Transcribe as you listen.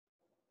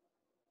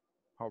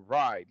All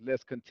right,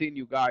 let's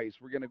continue, guys.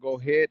 We're going to go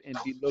ahead and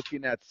be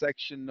looking at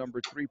section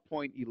number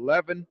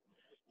 3.11.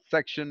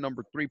 Section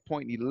number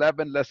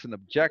 3.11, lesson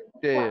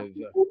objective.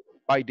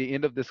 By the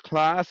end of this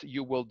class,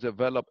 you will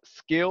develop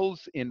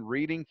skills in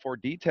reading for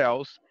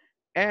details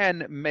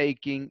and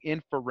making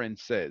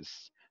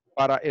inferences.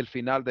 Para el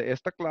final de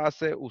esta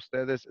clase,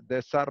 ustedes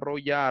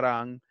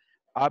desarrollarán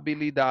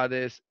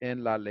habilidades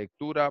en la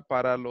lectura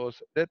para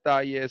los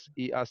detalles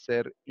y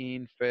hacer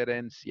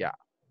inferencia.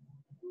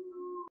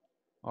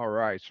 All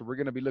right, so we're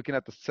going to be looking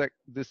at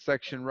this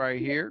section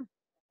right here.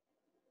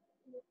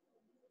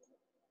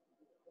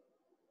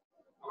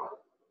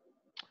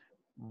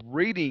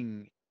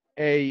 Reading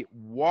a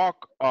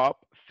walk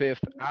up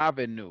Fifth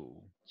Avenue.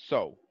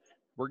 So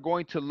we're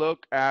going to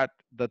look at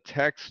the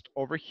text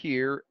over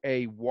here,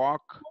 a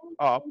walk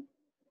up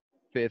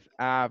Fifth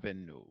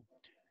Avenue.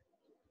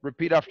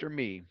 Repeat after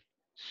me.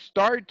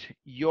 Start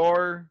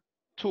your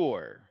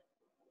tour.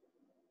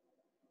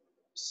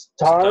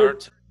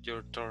 Start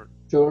your tour.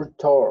 Your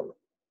tour.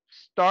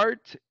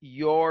 Start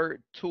your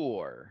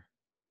tour.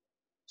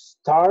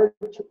 Start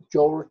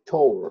your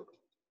tour.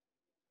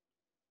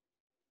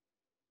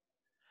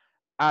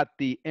 At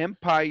the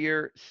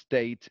Empire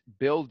State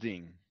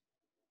Building.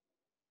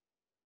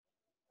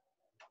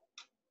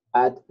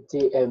 At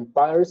the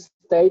Empire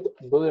State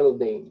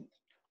Building.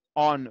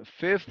 On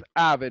Fifth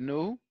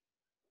Avenue.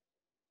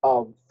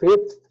 On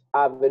Fifth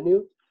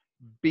Avenue.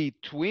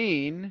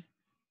 Between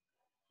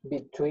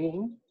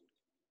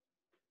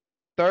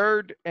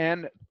 3rd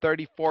and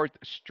 34th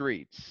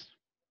Streets.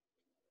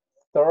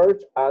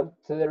 3rd and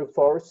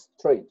 34th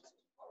Street.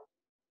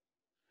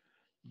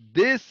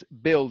 This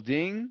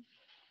building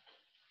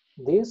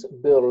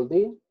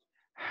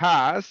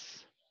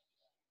has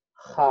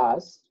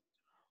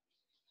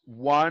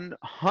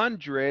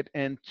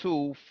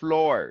 102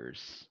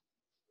 floors.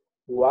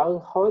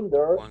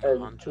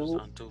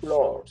 102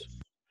 floors.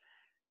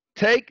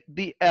 Take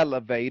the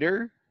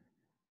elevator.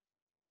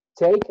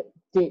 Take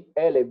the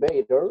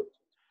elevator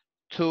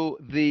To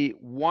the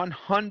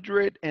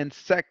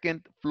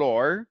 102nd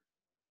floor.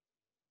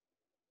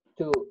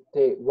 To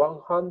the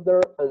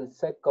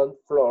 102nd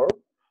floor.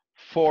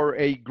 For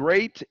a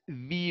great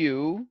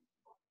view.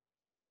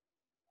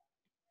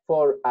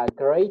 For a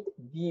great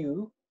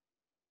view.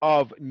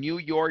 Of New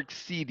York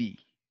City.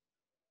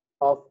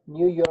 Of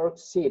New York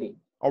City.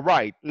 All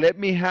right, let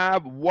me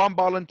have one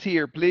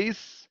volunteer,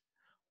 please.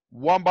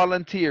 One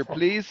volunteer,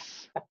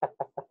 please.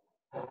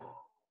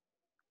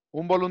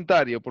 Un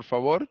voluntario, por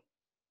favor.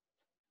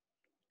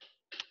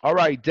 All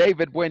right,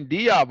 David, buen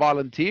día,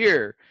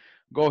 volunteer.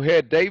 Go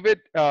ahead,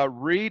 David.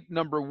 Read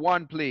number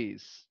 1,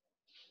 please.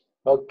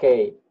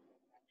 Okay.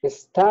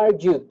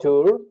 Start your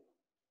tour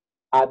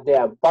at the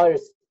Empire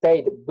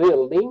State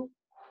Building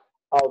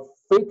of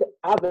Fifth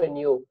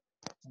Avenue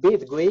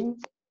between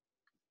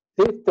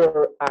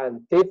 5th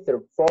and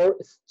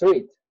 34th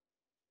Street.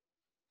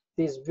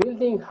 This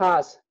building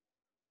has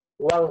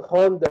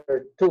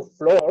 102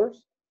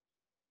 floors.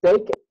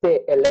 Take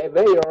the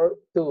elevator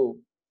to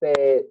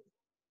the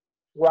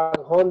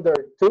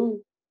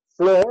 102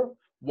 floor.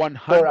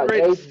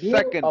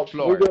 102nd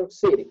floor. New York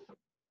City.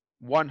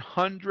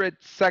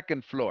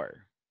 102nd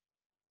floor.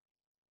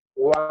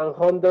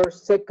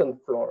 102nd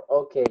floor.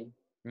 Okay.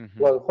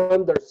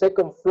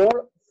 102nd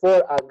floor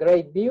for a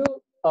great view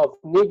of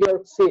New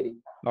York City.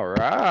 All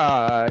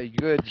right.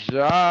 Good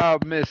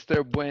job,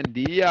 Mr.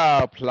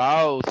 Buendia.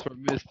 Applause for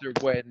Mr.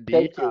 Buendia.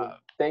 Thank you.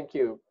 Thank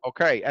you.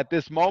 Okay. At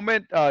this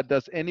moment,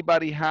 does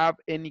anybody have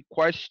any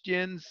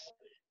questions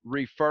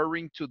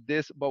referring to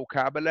this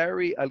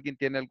vocabulary? ¿Alguien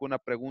tiene alguna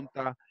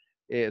pregunta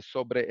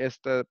sobre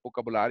este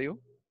vocabulario?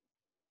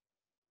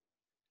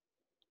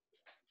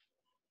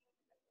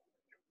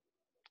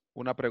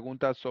 Una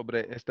pregunta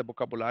sobre este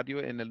vocabulario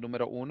en el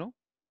número 1.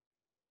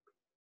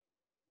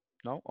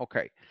 No,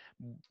 okay.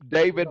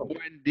 David, No.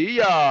 buen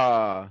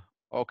día.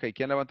 Okay,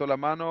 ¿quién levantó la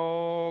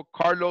mano?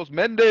 Carlos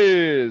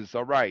Mendez.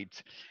 All right.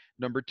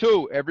 Number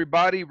 2,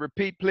 everybody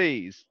repeat,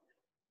 please.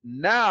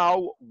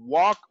 Now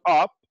walk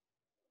up.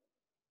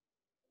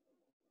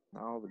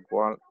 Now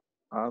walk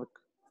up.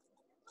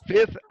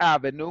 Fifth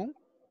Avenue.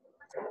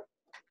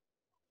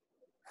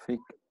 Fifth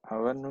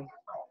Avenue.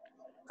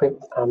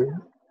 5th Avenue.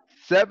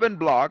 7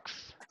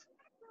 blocks.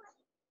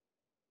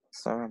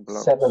 7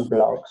 blocks. 7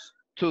 blocks.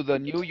 To the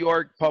New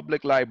York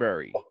Public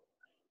Library.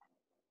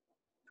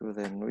 To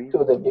the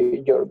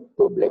New York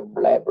Public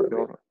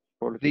Library.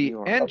 The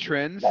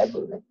entrance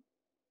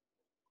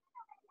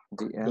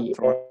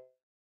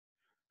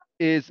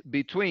is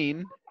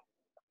between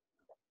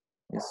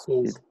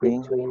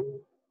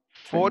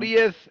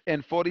 40th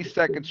and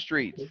 42nd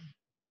Streets.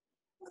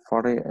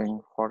 40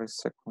 and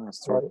 42nd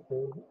Street.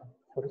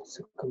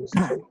 42nd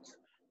Street.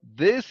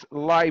 This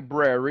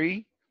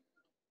library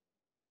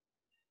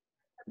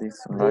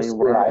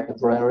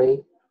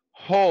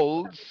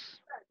holds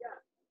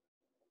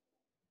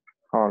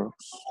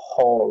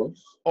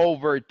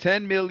over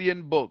 10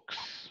 million books.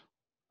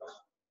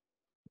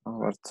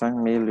 Over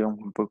 10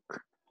 million books.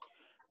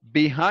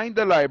 Behind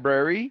the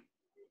library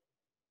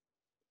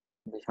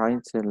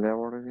Behind the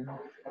library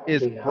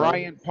is Behind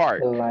Bryant the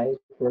Park.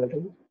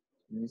 library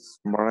is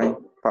Bryant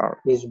Park.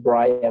 is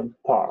Bryant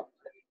Park.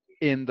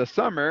 In the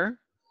summer,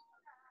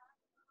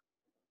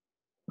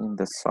 In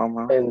the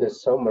summer, In the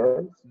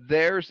summer,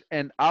 there's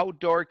an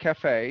outdoor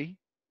cafe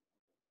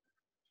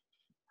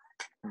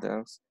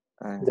there's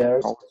an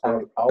there's outdoor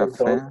an outdoor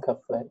cafe.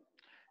 cafe.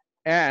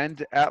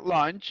 and at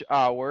lunch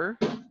hour,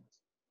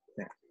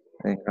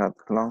 And at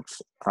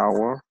lunch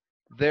hour,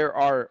 there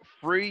are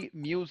free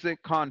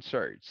music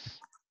concerts.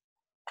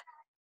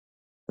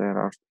 there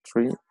are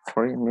three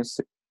free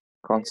music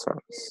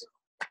concerts.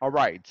 All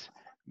right.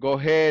 Go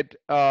ahead,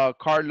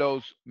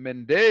 Carlos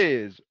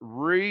Mendez.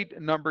 Read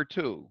number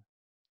 2.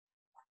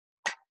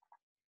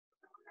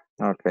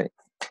 Okay.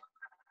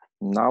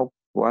 Now,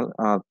 while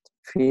at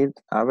Fifth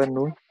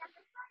Avenue,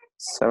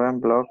 7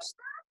 blocks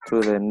to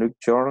the New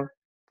York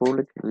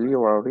Public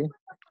Library,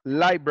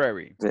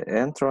 Library. the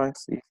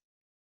entrance is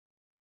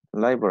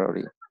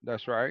library.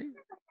 That's right.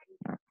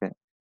 Okay.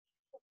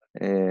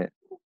 Uh,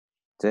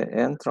 the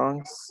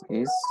entrance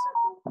is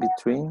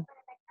between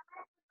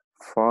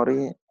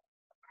 40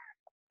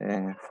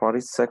 and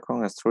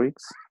 42nd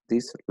Streets.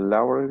 This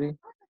library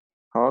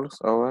holds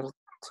over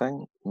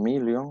 10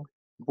 million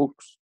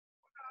books.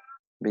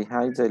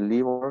 Behind the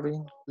library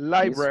is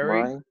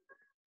Library. Bryant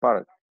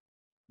Park.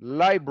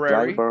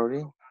 Library.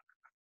 Library.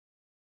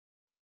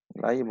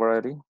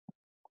 Library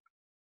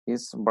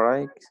is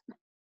Bryant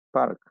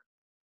Park.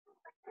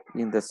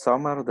 In the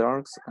summer,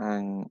 there's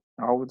an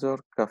outdoor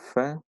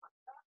cafe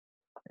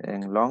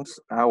and lunch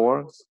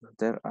hours.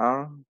 There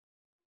are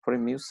free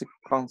music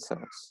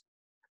concerts.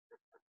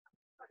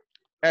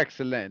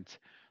 Excellent.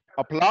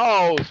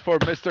 Applause for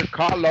Mr.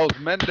 Carlos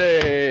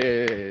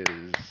Mendez.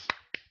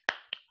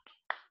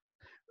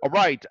 All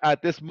right.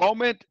 At this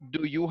moment,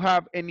 do you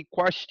have any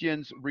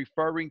questions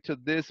referring to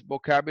this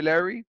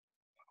vocabulary?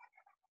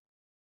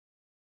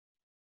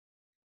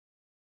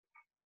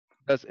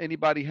 Does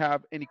anybody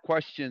have any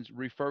questions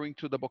referring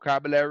to the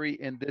vocabulary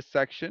in this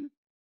section?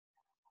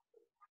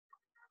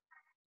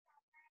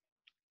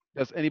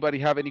 Does anybody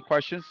have any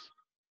questions?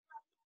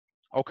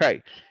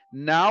 Okay.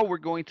 Now we're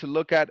going to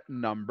look at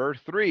number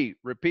 3.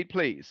 Repeat,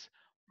 please.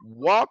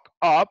 Walk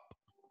up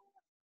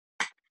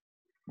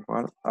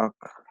Well, up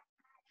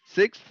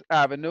 6th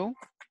Avenue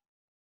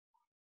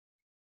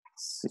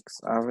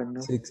 6th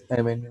Avenue Sixth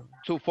Avenue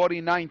to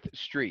 49th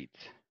Street.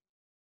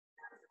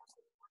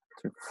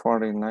 to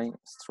 49th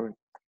Street.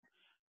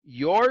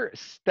 You're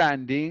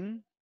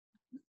standing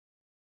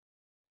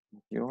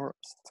You're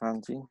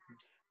standing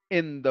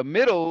in the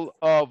middle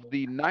of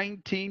the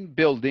 19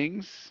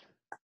 buildings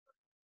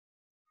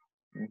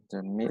in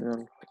the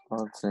middle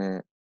of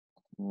the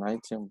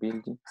 19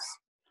 buildings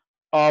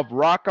of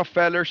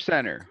Rockefeller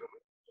Center.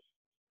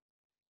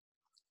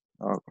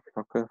 of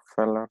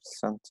Rockefeller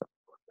Center.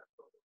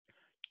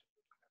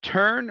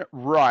 Turn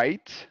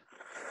right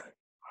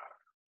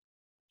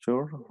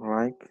You're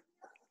right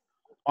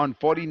on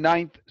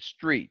 49th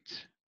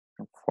Street.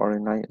 on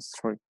 49th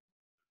Street.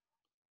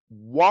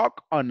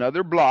 Walk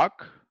another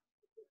block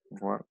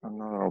What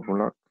another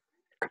block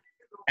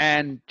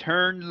and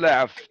turn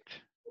left.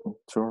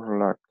 to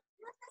left.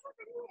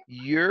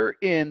 You're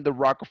in the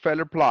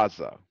Rockefeller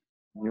Plaza.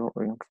 You're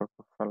in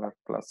Rockefeller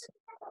Plaza.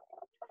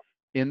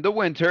 In the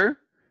winter,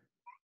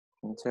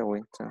 In the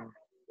winter,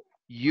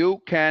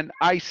 you can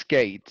ice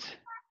skate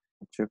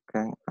you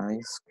can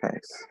ice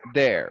skate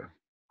there.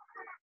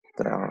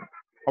 there.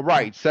 All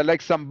right,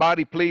 select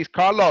somebody, please.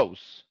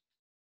 Carlos.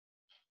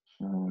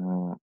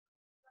 Mm,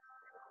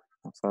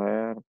 vamos a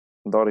ver.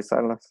 Doris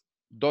Salas.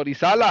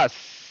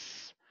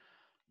 Dorisalas.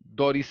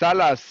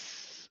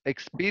 Dorisalas.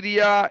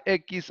 Xperia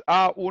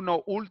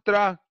XA1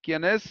 Ultra.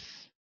 ¿Quién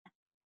es?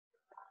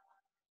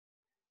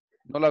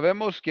 No la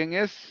vemos. ¿Quién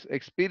es?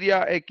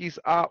 Xperia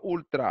XA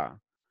Ultra.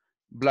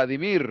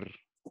 Vladimir.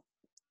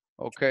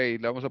 Ok, le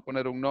vamos a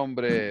poner un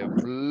nombre.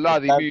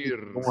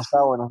 Vladimir. ¿Cómo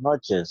está? Buenas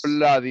noches.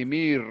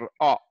 Vladimir.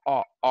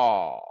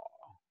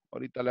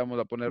 Ahorita le vamos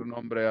a poner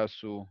nombre a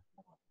su...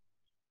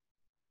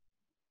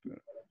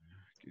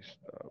 Aquí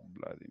está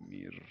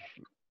Vladimir.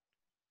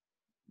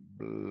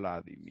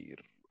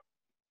 Vladimir.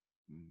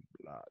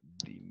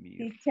 Vladimir.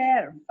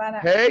 Teacher,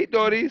 para Hey,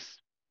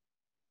 Doris.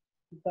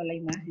 la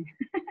imagen.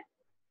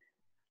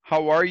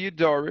 How are you,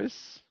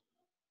 Doris?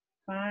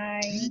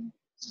 Fine.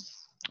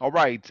 All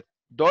right.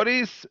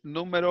 Doris,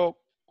 número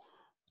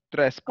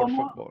 3, por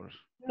 ¿Cómo, favor.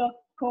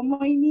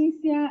 ¿Cómo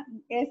inicia?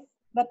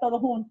 Va todo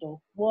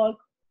junto. Walk,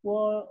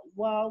 walk,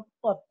 walk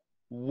up.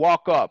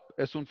 Walk up.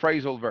 Es un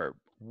phrasal verb.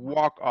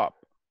 Walk up.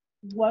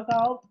 Walk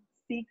out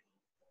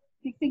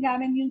 16th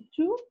Avenue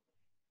to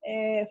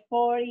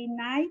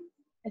 49th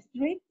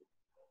Street.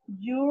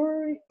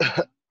 You're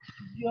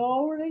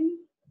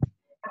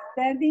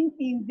standing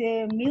in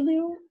the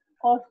middle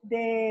of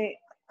the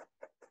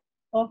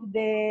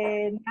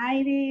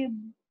 90,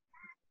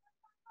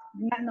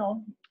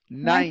 no,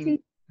 19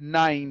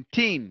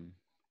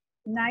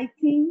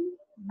 19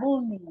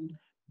 buildings.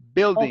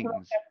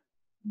 buildings.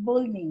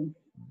 Buildings.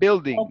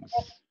 Buildings.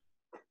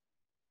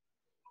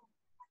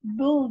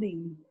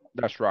 Building.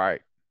 That's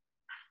right.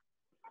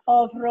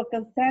 of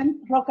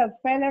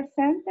Rockefeller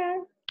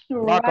Center to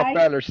right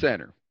Rockefeller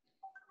Center.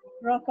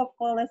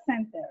 Rockefeller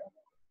Center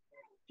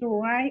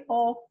to right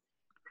of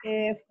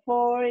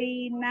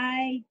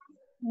 49th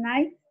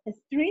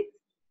Street.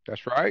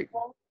 That's right.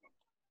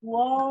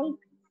 Walk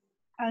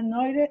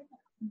another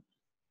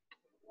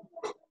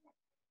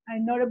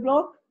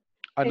block.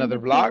 Another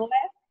and block. To the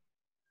left,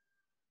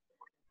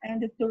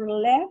 and to the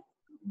left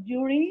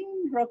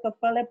during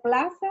Rockefeller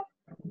Plaza.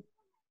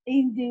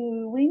 In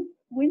the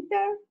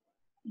winter,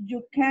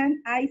 you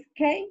can ice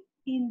skate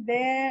in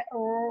there,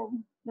 or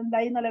donde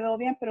ahí no le veo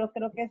bien, pero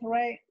creo que es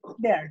right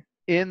there.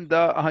 In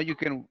the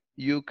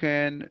you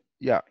can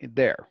yeah,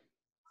 there.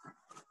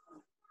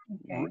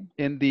 Okay.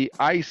 In the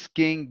ice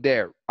king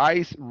there.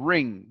 Ice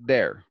ring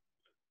there.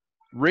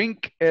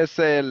 Rink es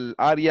el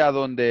área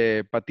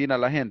donde patina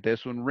la gente,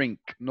 es un rink,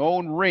 no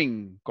un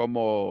ring,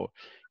 como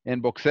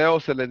en boxeo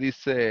se le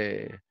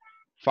dice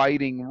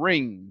fighting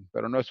ring,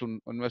 pero no es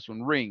un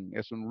ring,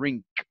 es un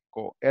rink,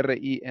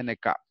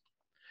 R-I-N-K.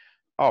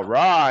 All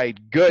right,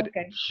 good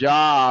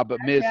job,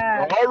 Miss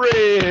Doris.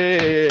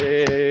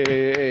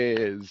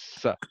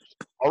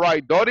 All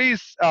right,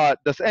 Doris,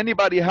 does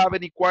anybody have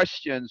any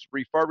questions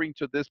referring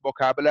to this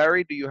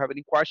vocabulary? Do you have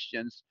any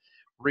questions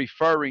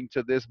referring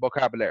to this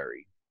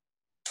vocabulary?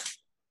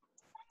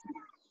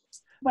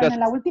 Bueno,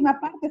 en la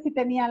última parte sí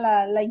tenía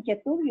la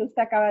inquietud y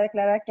usted acaba de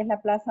declarar que es la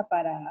plaza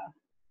para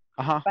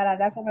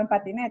dar como en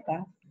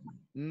patineta.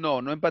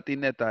 No, no en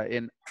patineta,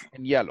 en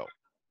hielo.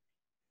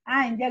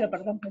 Ah, en hielo,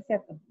 perdón, es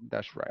cierto.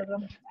 That's right.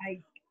 Perdón,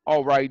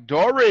 all right,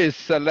 Doris,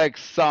 select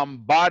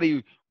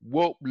somebody.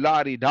 Whoop,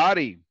 lottie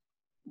dottie.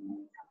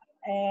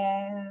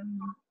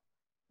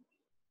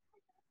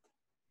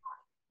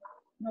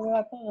 No veo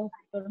a todos,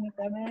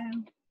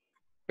 permítame.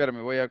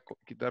 Espérame, voy a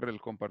quitarle el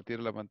compartir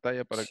la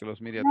pantalla para que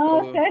los mire a no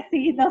todos.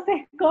 Ceci, no se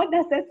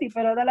esconda, Ceci,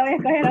 pero no la voy a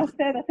escoger a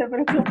usted, no se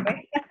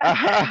preocupe.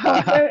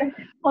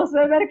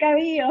 Josué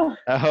Mercadillo.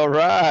 All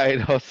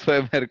right,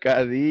 Josué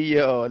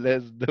Mercadillo,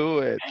 let's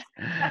do it.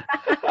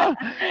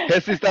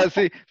 Ceci está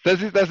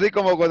así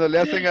como cuando le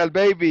hacen al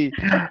baby.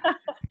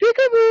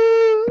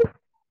 Peekaboo,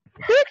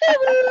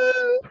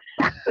 peekaboo.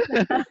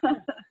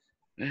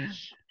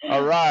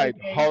 All right,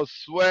 okay.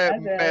 Josué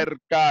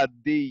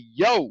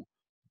Mercadillo.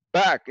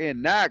 Back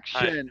in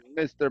action, Hi.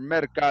 Mr.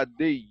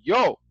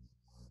 Mercadillo.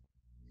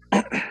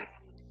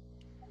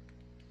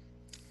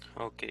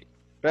 Okay.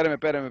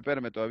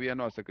 Espérame, todavía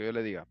no, hasta que yo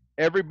le diga.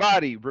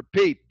 Everybody,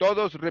 repeat,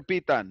 todos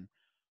repitan.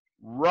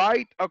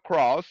 Right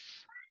across.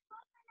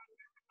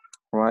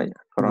 Right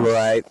across.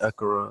 Right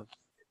across.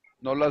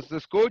 No las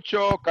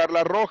escucho,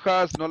 Carla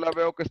Rojas, no la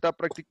veo que está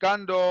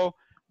practicando.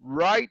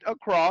 Right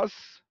across.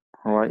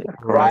 Right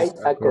across. Right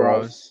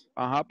across.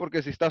 Ajá,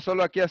 porque si está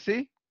solo aquí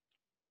así.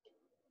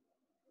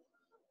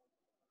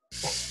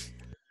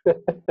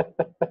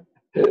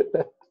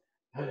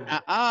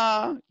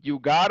 You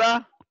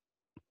gotta.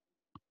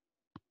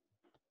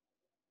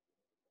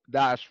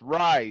 That's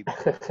right.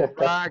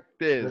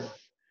 Practice.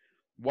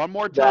 One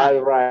more time.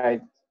 That's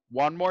right.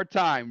 One more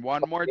time.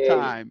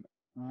 Time.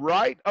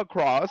 Right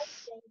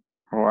across.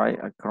 Right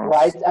across.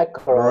 Right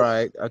across.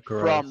 Right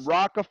across. From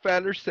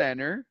Rockefeller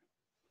Center.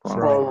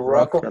 From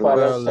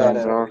Rockefeller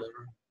Center.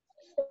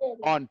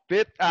 On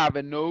Fifth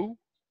Avenue.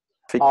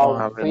 Fifth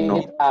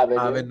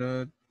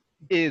Avenue.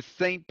 Is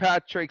St.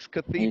 Patrick's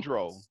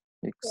Cathedral.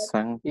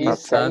 St.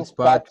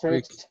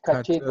 Patrick's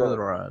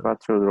Cathedral.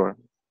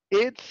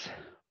 It's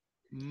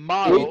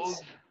modeled.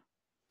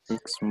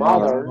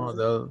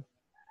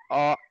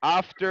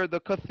 After the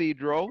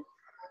cathedral.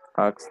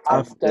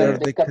 After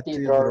the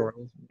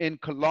cathedral. In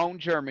Cologne,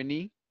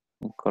 Germany.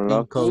 In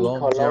Cologne,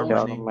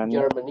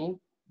 Germany.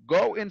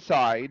 Go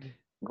inside.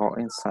 Go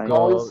inside.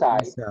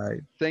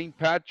 St.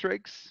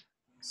 Patrick's.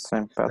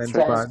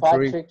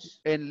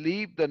 And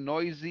leave the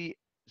noisy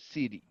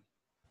city.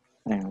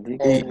 And leave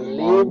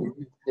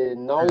the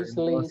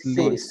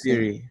noisy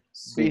city.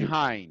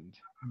 Behind.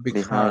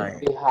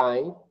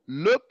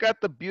 Look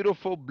at the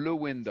beautiful blue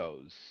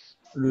windows.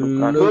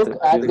 Look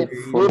at the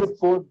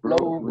beautiful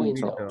blue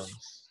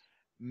windows.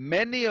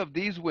 Many of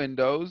these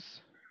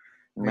windows.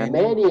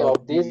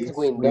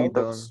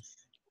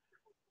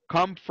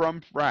 Come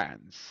from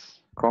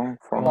France. Come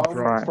from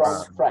France.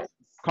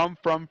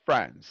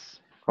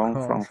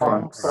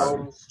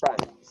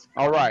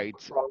 All right.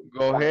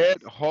 Go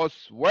ahead,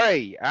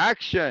 Josue.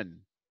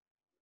 Action.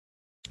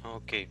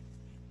 Okay.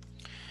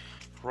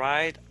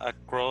 Right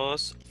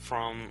across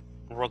from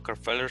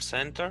Rockefeller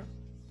Center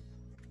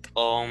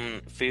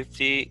on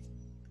 50th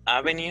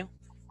Avenue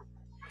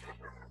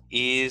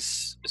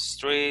is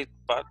St.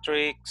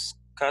 Patrick's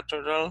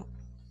Cathedral.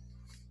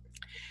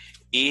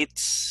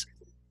 It's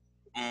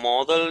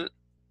modeled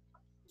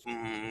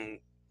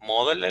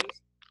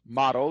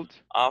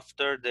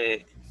after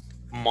the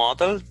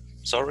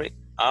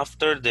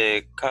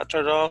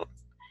cathedral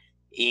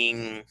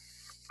in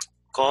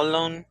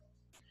Cologne,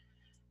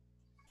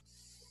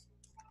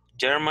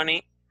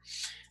 Germany.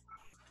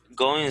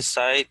 Go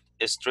inside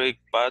St.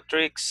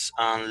 Patrick's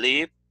and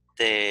leave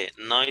the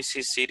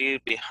noisy city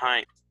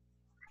behind.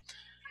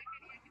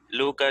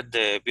 Look at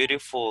the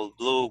beautiful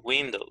blue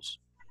windows.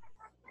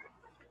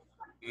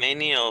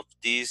 Many of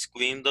these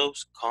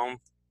windows come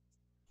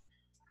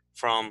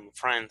from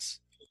France.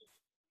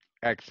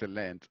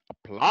 Excellent.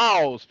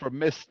 Applause for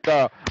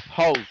Mr.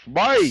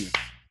 Josue.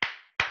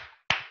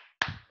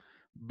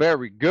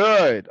 Very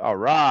good. All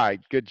right.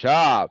 Good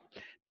job.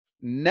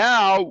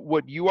 Now,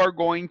 what you are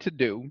going to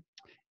do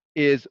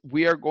is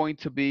we are going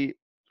to be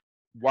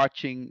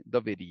watching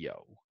the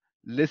video.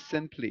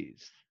 Listen,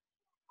 please.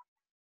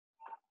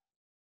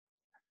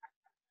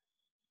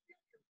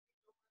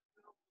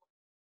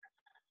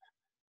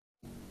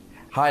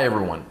 Hi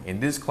everyone, in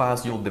this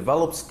class you'll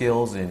develop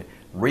skills in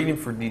reading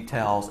for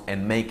details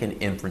and making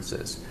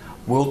inferences.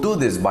 We'll do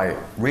this by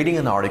reading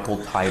an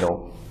article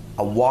titled,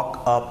 A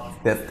Walk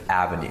Up Fifth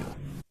Avenue.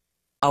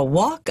 A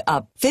walk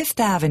up Fifth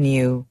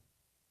Avenue.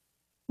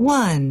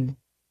 1.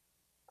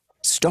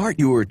 Start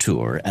your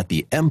tour at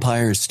the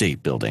Empire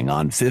State Building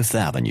on Fifth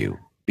Avenue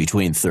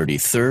between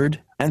 33rd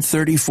and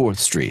 34th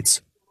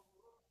Streets.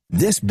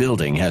 This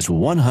building has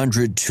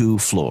 102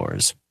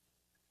 floors.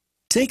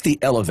 Take the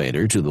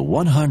elevator to the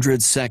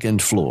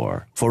 102nd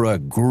floor for a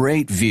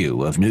great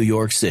view of New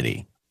York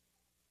City.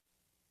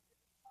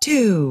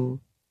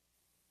 2.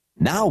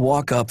 Now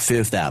walk up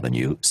Fifth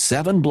Avenue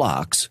 7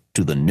 blocks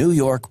to the New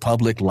York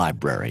Public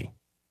Library.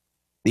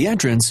 The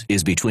entrance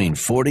is between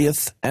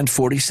 40th and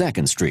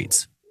 42nd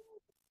Streets.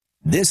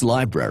 This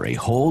library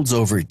holds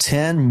over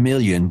 10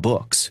 million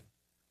books.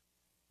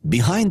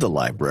 Behind the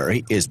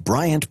library is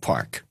Bryant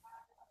Park.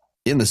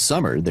 In the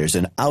summer, there's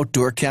an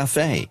outdoor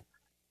cafe.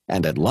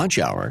 And at lunch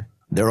hour,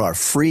 there are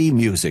free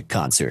music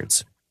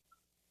concerts.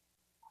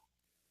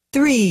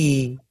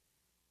 3.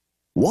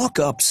 Walk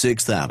up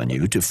 6th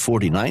Avenue to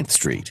 49th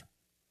Street.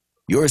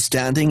 You're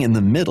standing in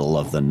the middle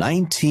of the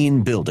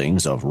 19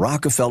 buildings of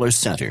Rockefeller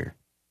Center.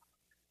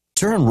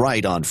 Turn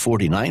right on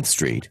 49th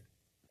Street,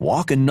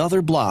 walk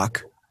another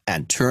block,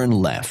 and turn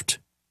left.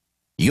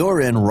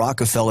 You're in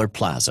Rockefeller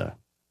Plaza.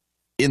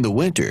 In the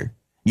winter,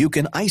 you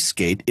can ice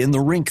skate in the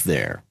rink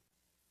there.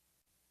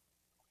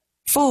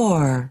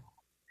 4.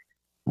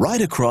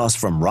 Right across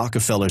from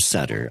Rockefeller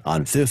Center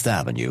on Fifth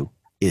Avenue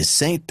is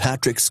St.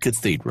 Patrick's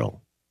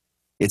Cathedral.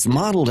 It's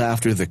modeled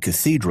after the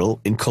cathedral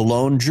in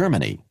Cologne,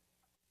 Germany.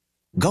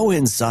 Go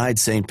inside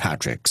St.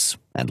 Patrick's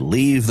and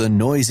leave the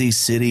noisy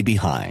city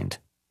behind.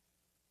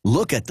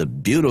 Look at the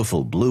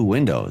beautiful blue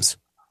windows.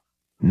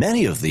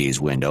 Many of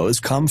these windows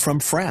come from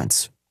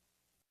France.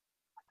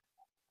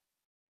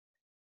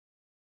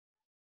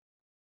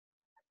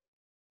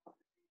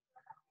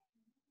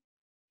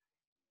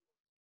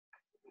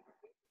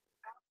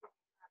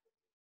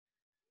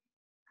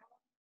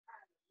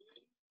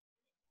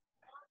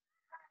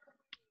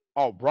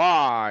 All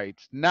right.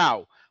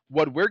 Now,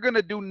 what we're going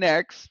to do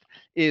next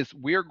is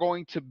we're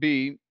going to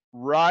be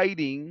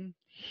writing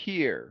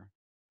here.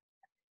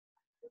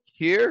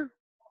 Here,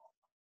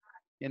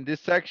 in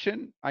this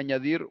section,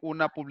 añadir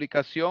una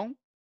publicación.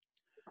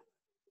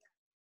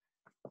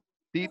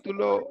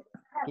 Título,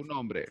 tu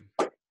nombre.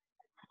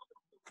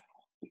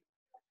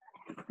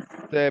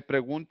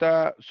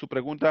 Su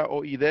pregunta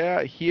o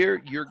idea.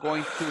 Here, you're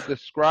going to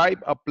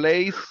describe a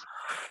place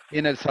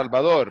in El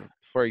Salvador.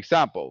 For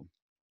example,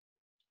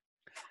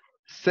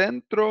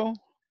 Centro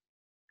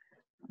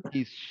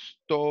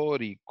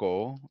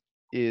Histórico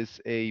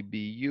is a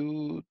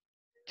beautiful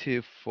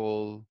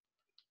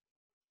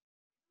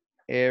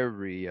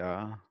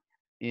area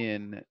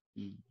in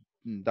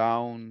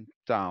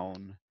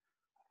downtown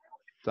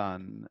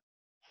San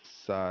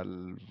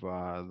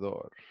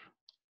Salvador.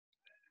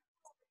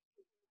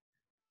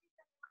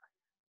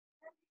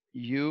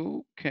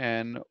 You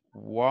can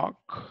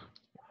walk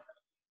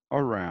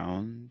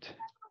around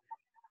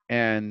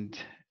and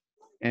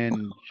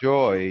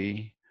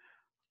enjoy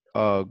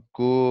a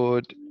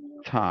good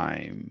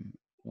time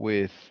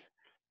with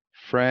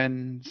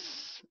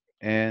friends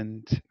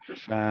and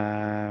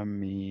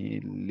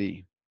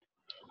family.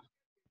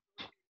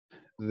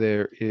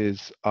 There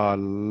is a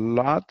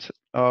lot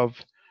of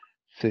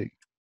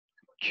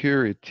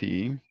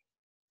security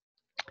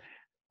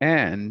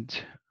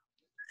and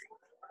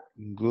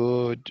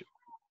good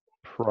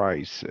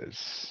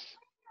prices.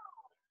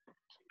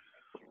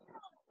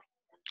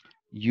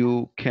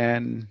 You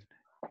can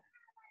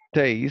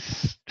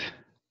taste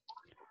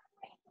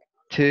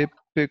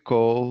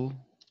typical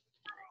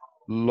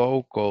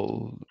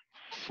local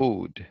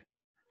food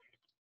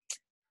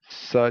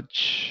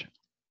such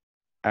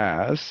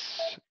as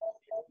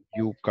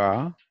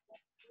yuca,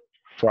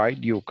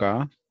 fried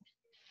yuca,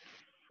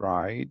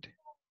 fried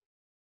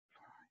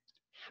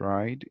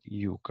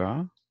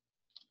yuca,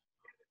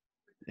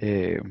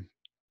 eh,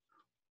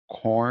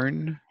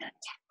 corn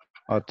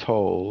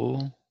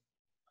atoll,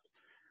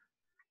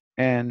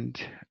 and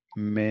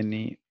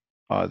many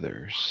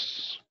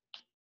others.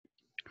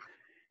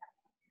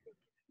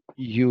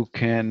 You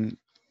can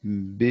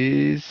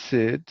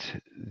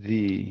visit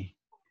the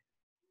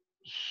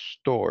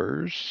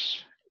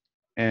stores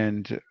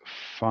and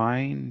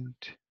find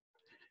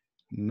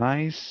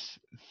nice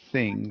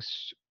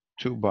things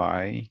to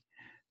buy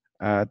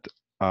at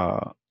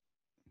a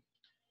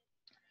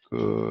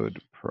Good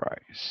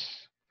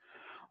price.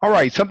 All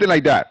right, something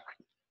like that.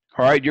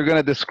 All right, you're going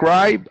to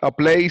describe a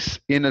place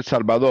in El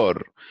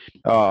Salvador.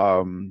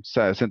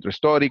 Centro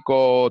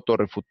Histórico,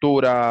 Torre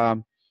Futura,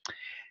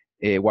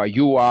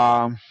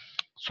 Guayua,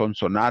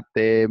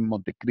 Sonsonate,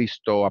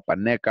 Montecristo,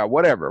 Apaneca,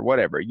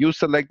 whatever. You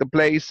select the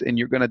place and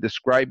you're going to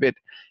describe it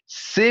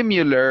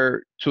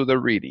similar to the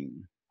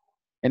reading.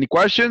 Any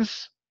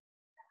questions?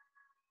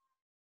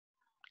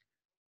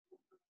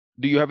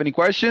 Do you have any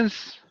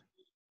questions?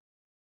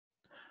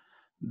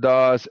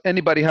 Does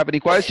anybody have any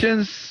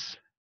questions?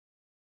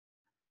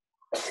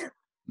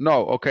 No,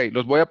 ok.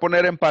 Los voy a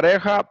poner en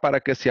pareja para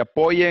que se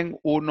apoyen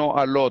uno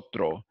al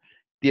otro.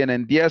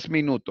 Tienen 10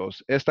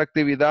 minutos. Esta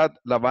actividad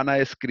la van a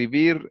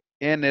escribir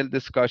en el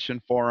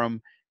discussion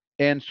forum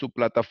en su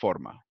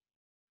plataforma.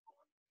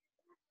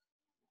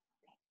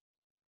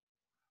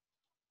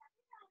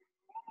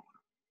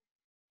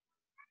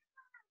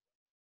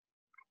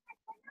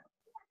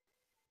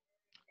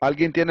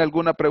 ¿Alguien tiene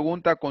alguna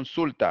pregunta?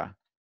 Consulta.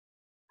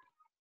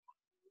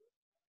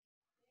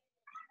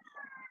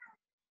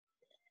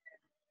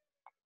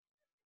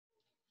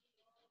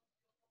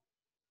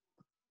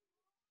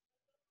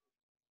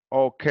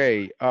 Ok.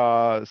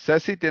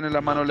 Ceci, ¿tiene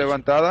la mano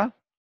levantada?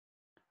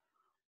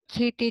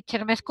 Sí,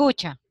 teacher, ¿me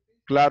escucha?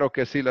 Claro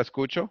que sí, la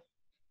escucho.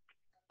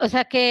 O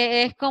sea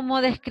que es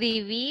como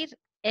describir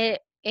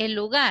el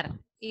lugar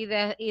y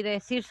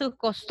decir sus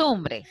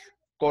costumbres.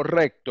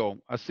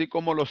 Correcto, así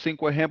como los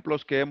 5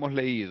 ejemplos que hemos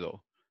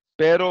leído,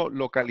 pero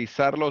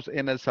localizarlos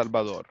en El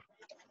Salvador.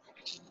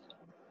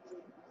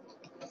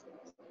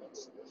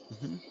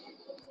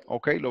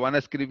 Ok, lo van a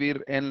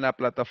escribir en la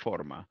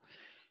plataforma.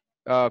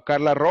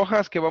 Carla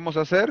Rojas, ¿qué vamos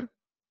a hacer?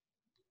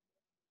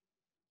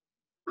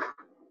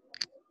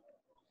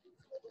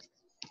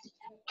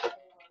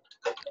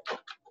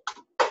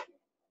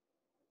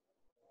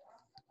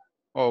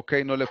 Ok,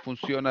 no le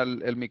funciona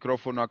el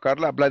micrófono a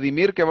Carla.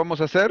 Vladimir, ¿qué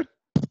vamos a hacer?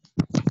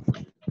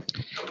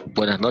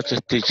 Buenas noches,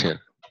 teacher.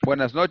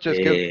 Buenas noches.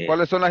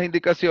 ¿Cuáles son las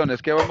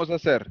indicaciones? ¿Qué vamos a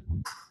hacer?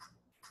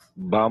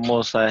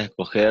 Vamos a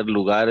escoger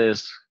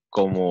lugares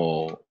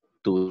como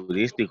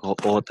turísticos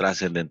o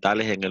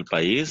trascendentales en el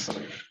país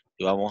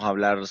y vamos a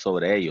hablar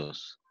sobre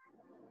ellos.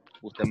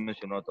 Usted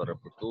mencionó Torre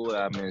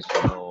Futura,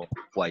 mencionó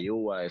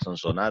Guayúa,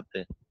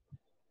 Sonsonate.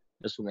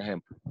 Es un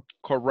ejemplo.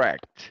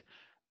 Correct.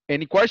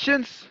 Any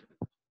questions?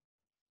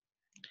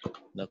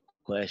 No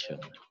question.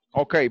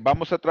 Ok,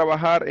 vamos a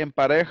trabajar en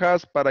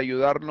parejas para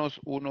ayudarnos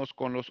unos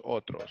con los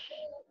otros.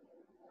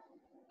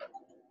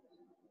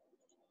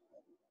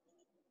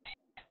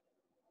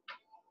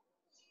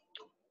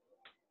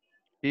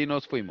 Y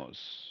nos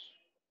fuimos.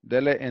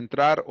 Dele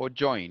entrar o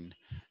join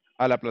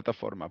a la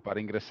plataforma para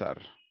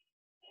ingresar.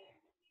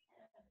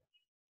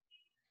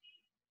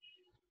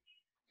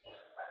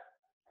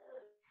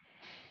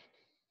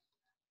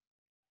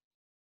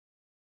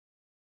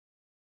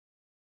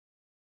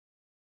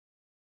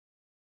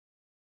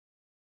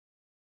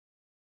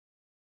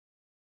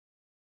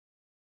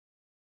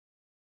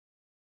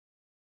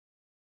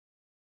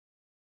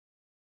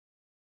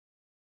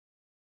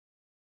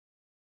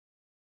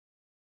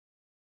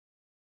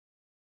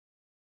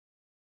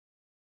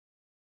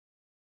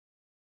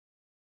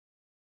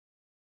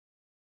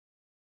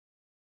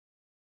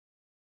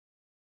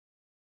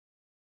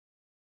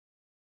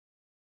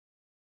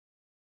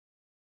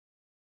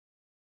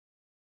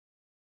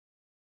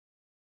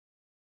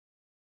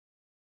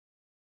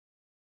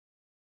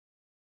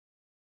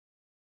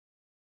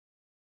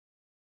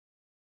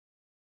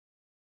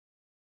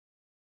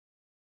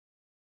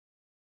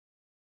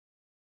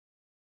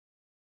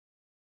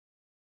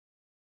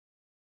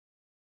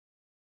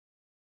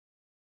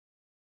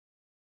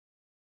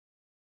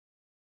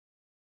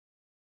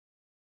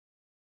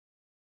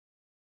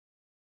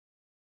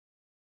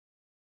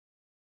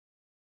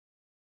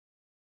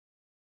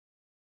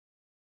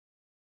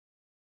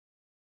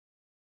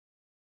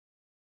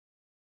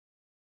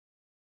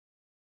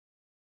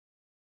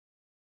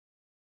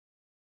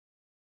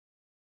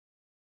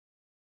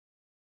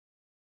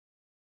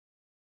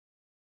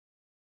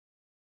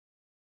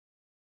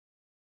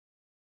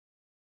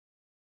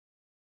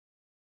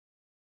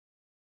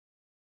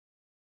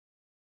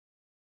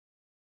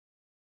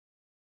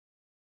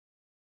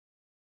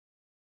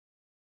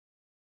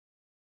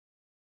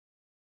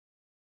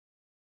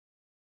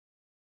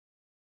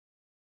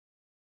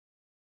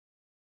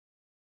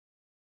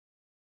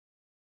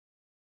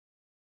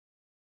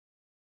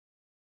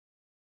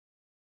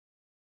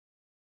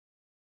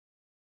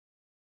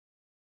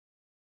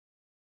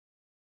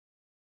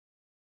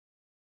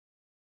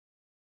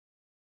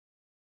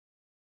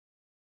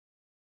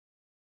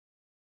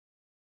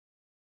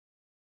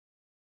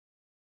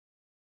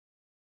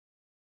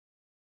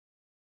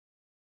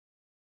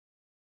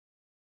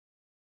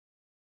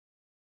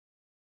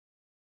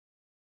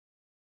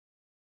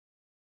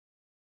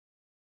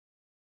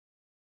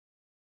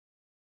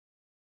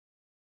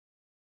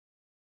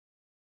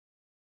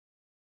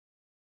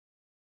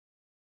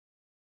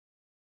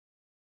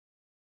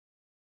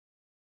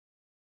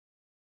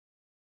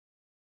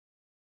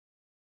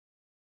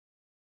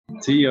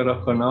 Sí, yo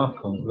los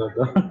conozco. Los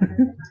dos.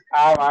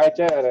 Ah, va,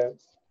 chévere.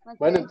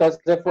 Bueno, entonces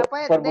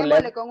pues formulé.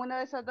 démosle con uno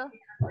de esos dos.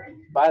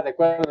 Va, de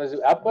acuerdo.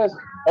 Pues,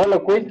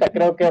 Olocuilta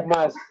creo que es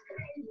más.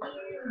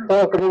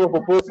 Todos comimos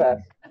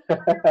pupusas.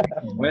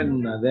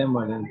 Bueno,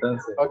 démosle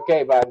entonces. Ok,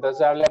 va,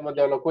 entonces hablemos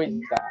de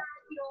Olocuilta.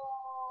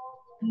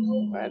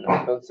 Bueno,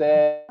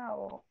 entonces.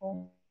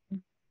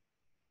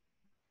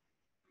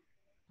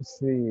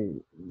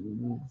 Sí,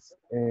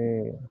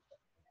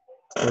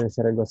 puede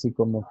ser algo así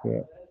como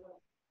que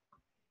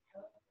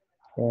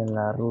en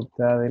la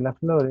ruta de las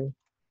flores,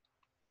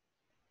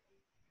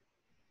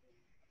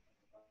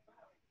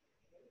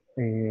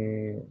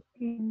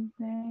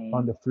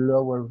 on the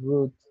flower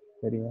route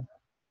sería.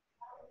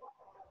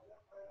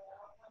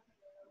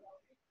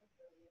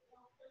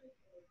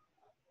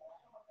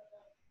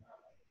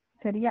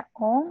 ¿Sería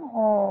on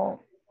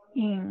o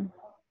in?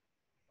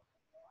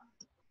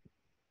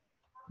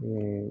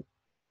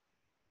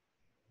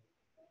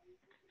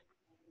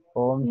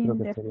 On creo In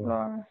que the sería.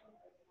 floor.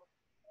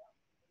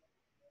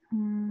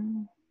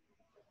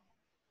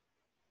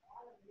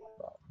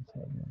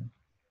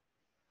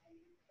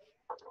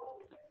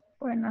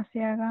 Bueno, así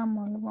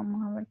hagámoslo.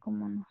 Vamos a ver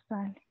cómo nos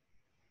sale.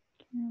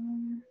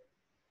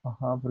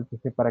 Ajá, porque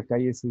es que para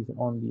calles es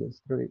on the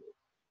street.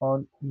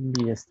 On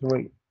the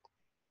street.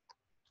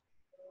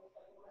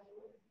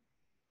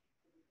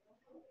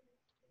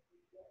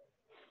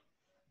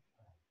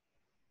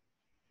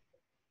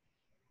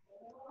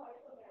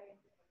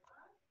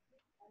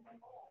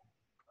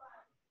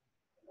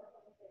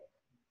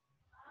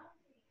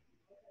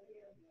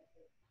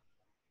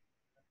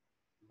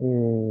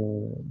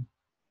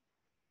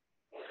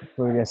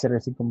 Podría ser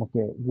así como que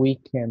we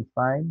can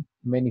find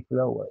many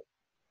flowers.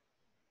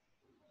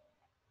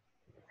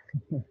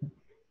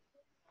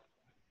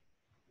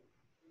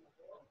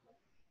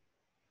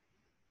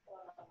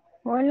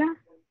 Hola.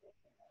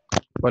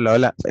 Hola,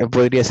 hola.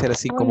 Podría ser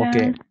así como Hola.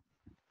 que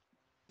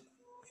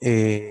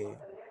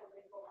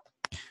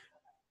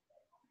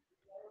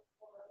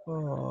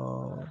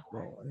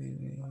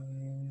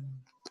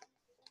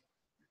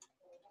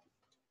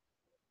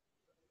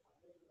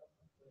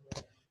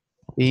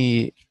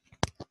y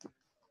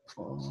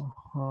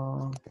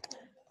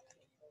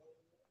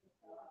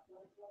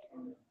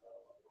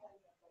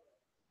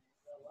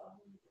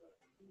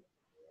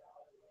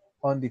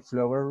on the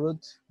flower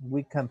route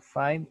we can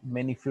find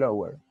many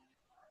flowers.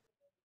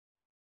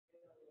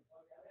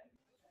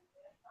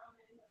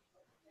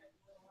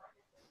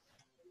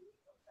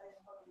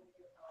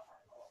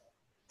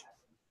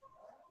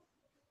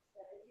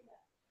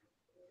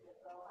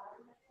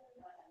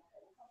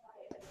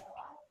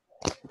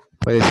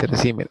 Puede ser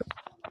así, mira.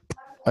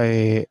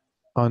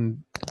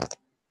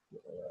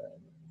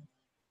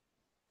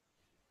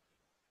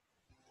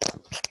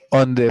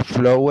 On the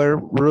flower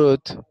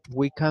route,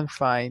 we can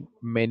find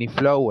many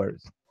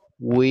flowers.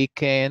 We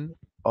can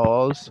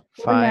also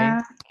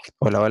find.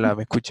 Hola. Hola, hola,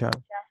 ¿me escucha?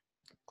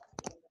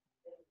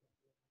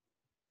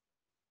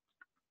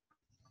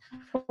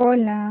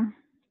 Hola.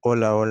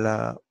 Hola,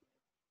 hola.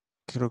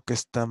 Creo que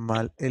está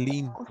mal el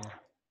intro.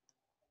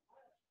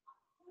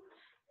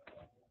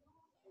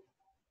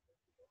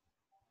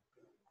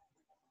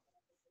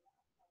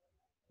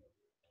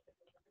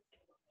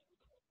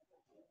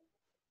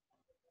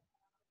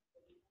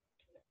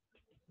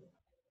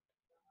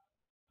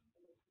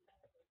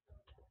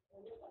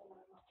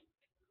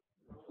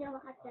 Ya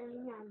vas a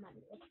terminar, Marta.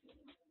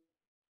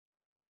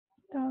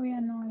 Todavía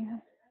no,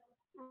 hija.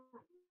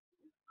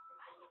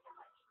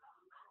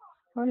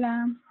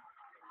 Hola.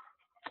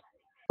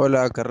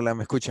 Hola, Carla,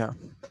 ¿me escucha?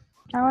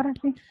 Ahora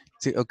sí.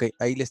 Sí, ok,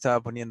 ahí le estaba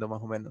poniendo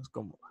más o menos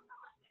como,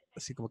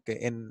 así como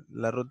que en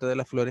la ruta de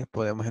las flores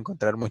podemos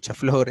encontrar muchas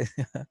flores.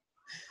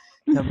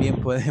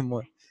 También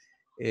podemos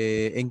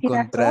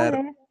encontrar,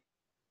 Girasoles.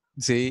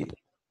 sí,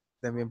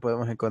 también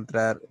podemos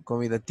encontrar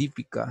comida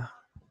típica.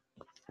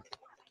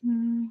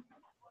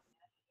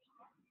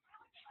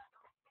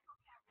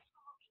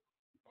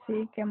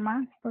 Sí, ¿qué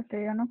más?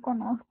 Porque yo no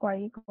conozco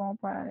ahí como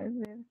para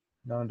decir.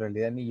 No, en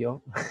realidad ni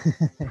yo.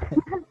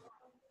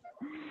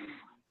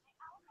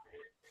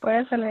 Por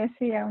eso le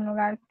decía un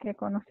lugar que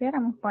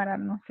conociéramos para,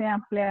 no sé,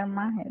 ampliar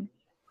más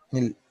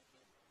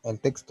El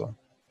texto.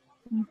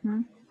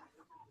 Ujú.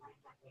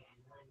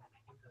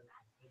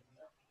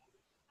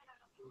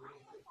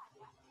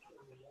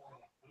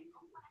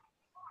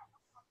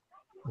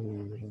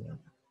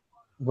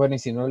 Bueno, y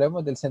si no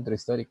hablamos del centro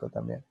histórico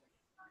también.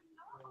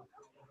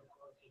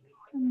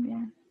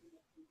 También.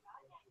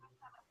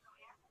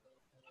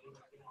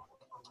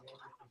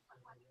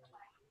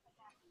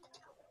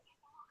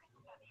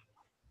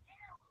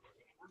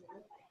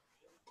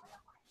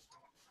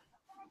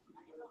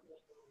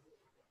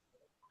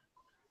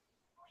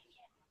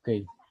 Ok.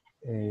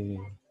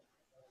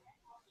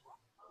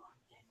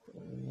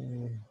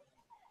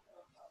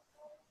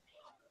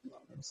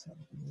 Vamos a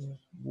ver,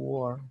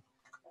 Word.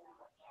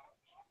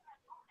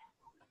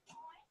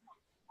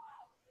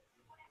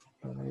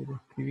 Para ir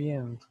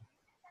escribiendo.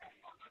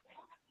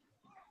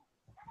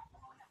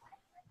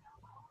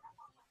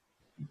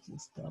 Aquí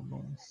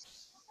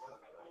estamos.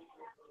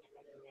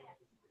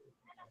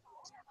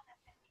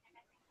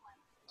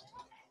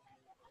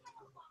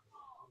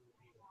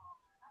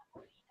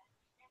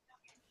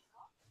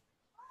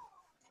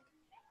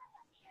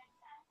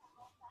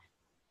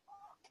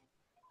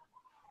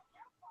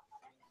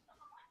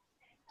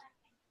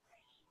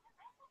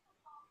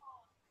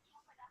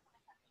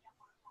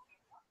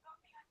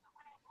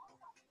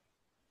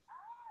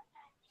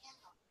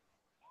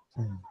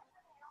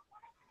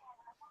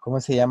 ¿Cómo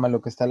se llama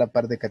lo que está a la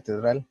par de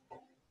catedral?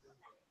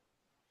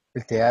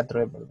 El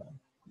teatro, ¿verdad?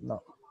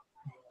 No.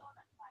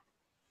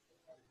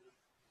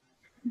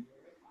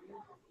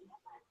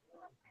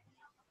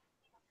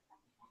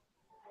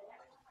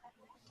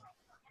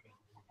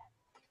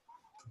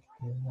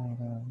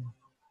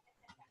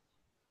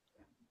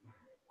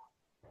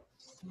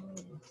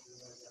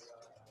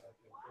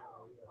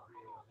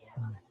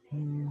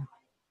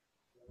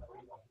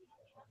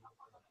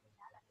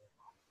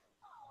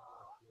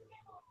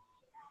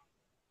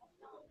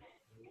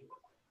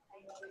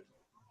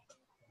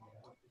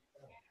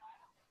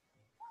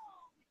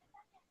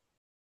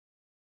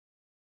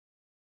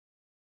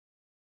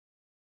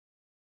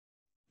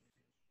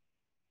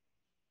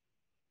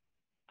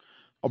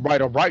 All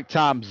right,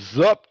 time's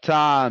up,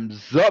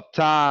 time's up,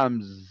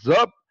 time's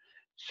up.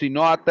 Si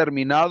no ha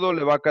terminado,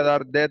 le va a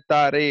quedar de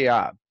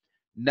tarea.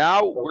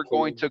 Now we're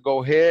going to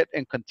go ahead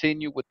and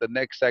continue with the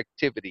next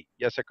activity.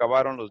 Ya se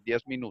acabaron los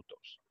 10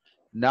 minutos.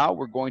 Now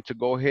we're going to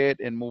go ahead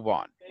and move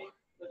on.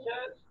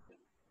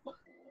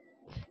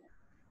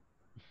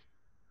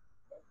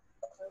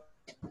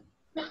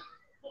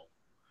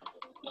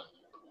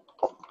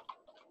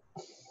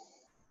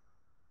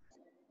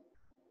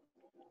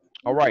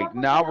 All right,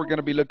 now we're going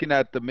to be looking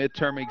at the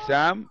midterm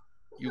exam.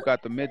 You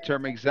got the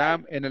midterm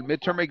exam. En el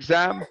midterm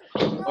exam,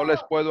 no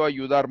les puedo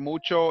ayudar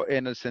mucho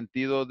en el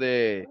sentido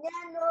de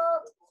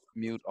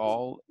mute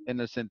all,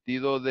 en el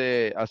sentido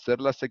de hacer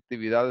las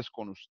actividades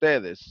con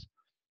ustedes.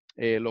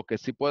 Lo que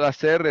sí puedo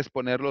hacer es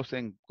ponerlos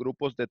en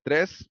grupos de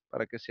 3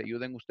 para que se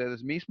ayuden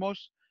ustedes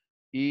mismos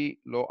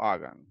y lo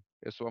hagan.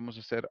 Eso vamos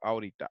a hacer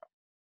ahorita.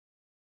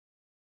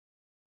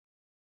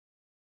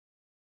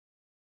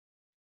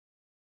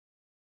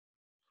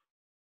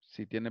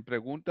 Si tienen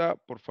pregunta,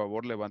 por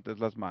favor, levanten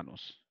las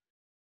manos.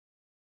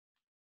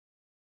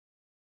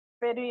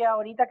 Pero y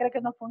ahorita creo que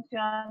no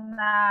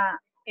funciona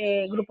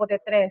grupos de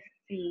 3.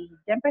 Si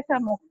ya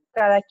empezamos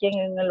cada quien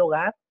en el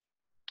lugar.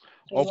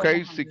 Ok,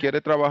 si quiere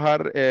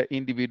trabajar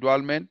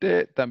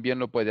individualmente, también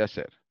lo puede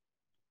hacer.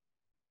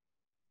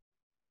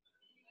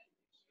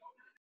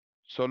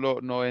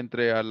 Solo no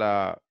entre a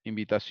la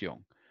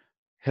invitación.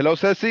 Hello,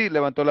 Ceci,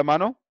 levantó la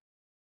mano.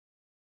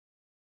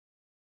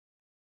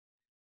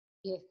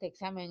 Y este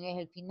examen es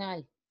el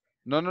final.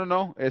 No, no,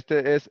 no.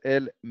 Este es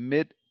el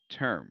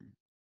midterm.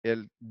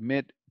 El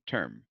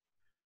midterm.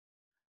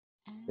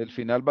 El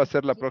final va a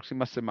ser la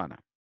próxima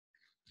semana.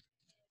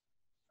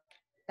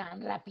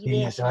 Tan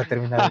Y ya se va a rapideza.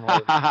 terminar el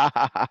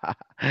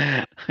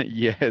módulo.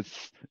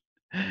 Yes.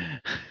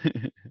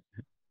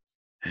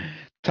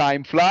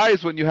 Time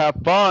flies when you have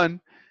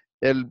fun.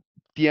 El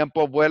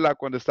tiempo vuela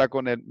cuando está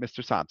con el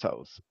Mr.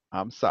 Santos.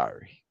 I'm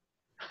sorry.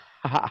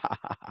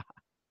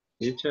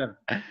 Teacher,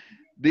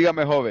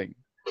 Dígame, joven.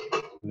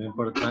 lo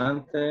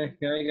importante es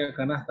que haya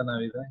canasta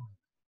navideña.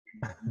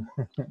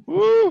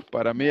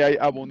 Para mí hay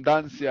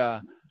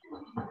abundancia.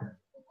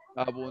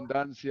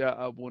 Abundancia,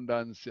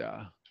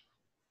 abundancia.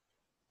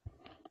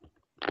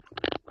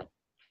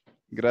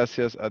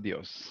 Gracias a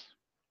Dios.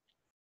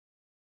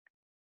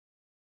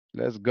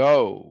 Let's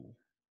go.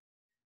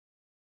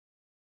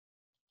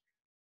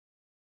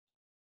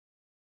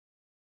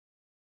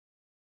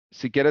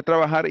 Si quiere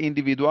trabajar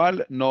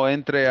individual, no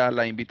entre a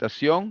la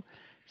invitación.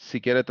 Si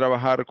quiere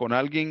trabajar con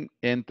alguien,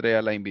 entre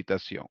a la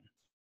invitación.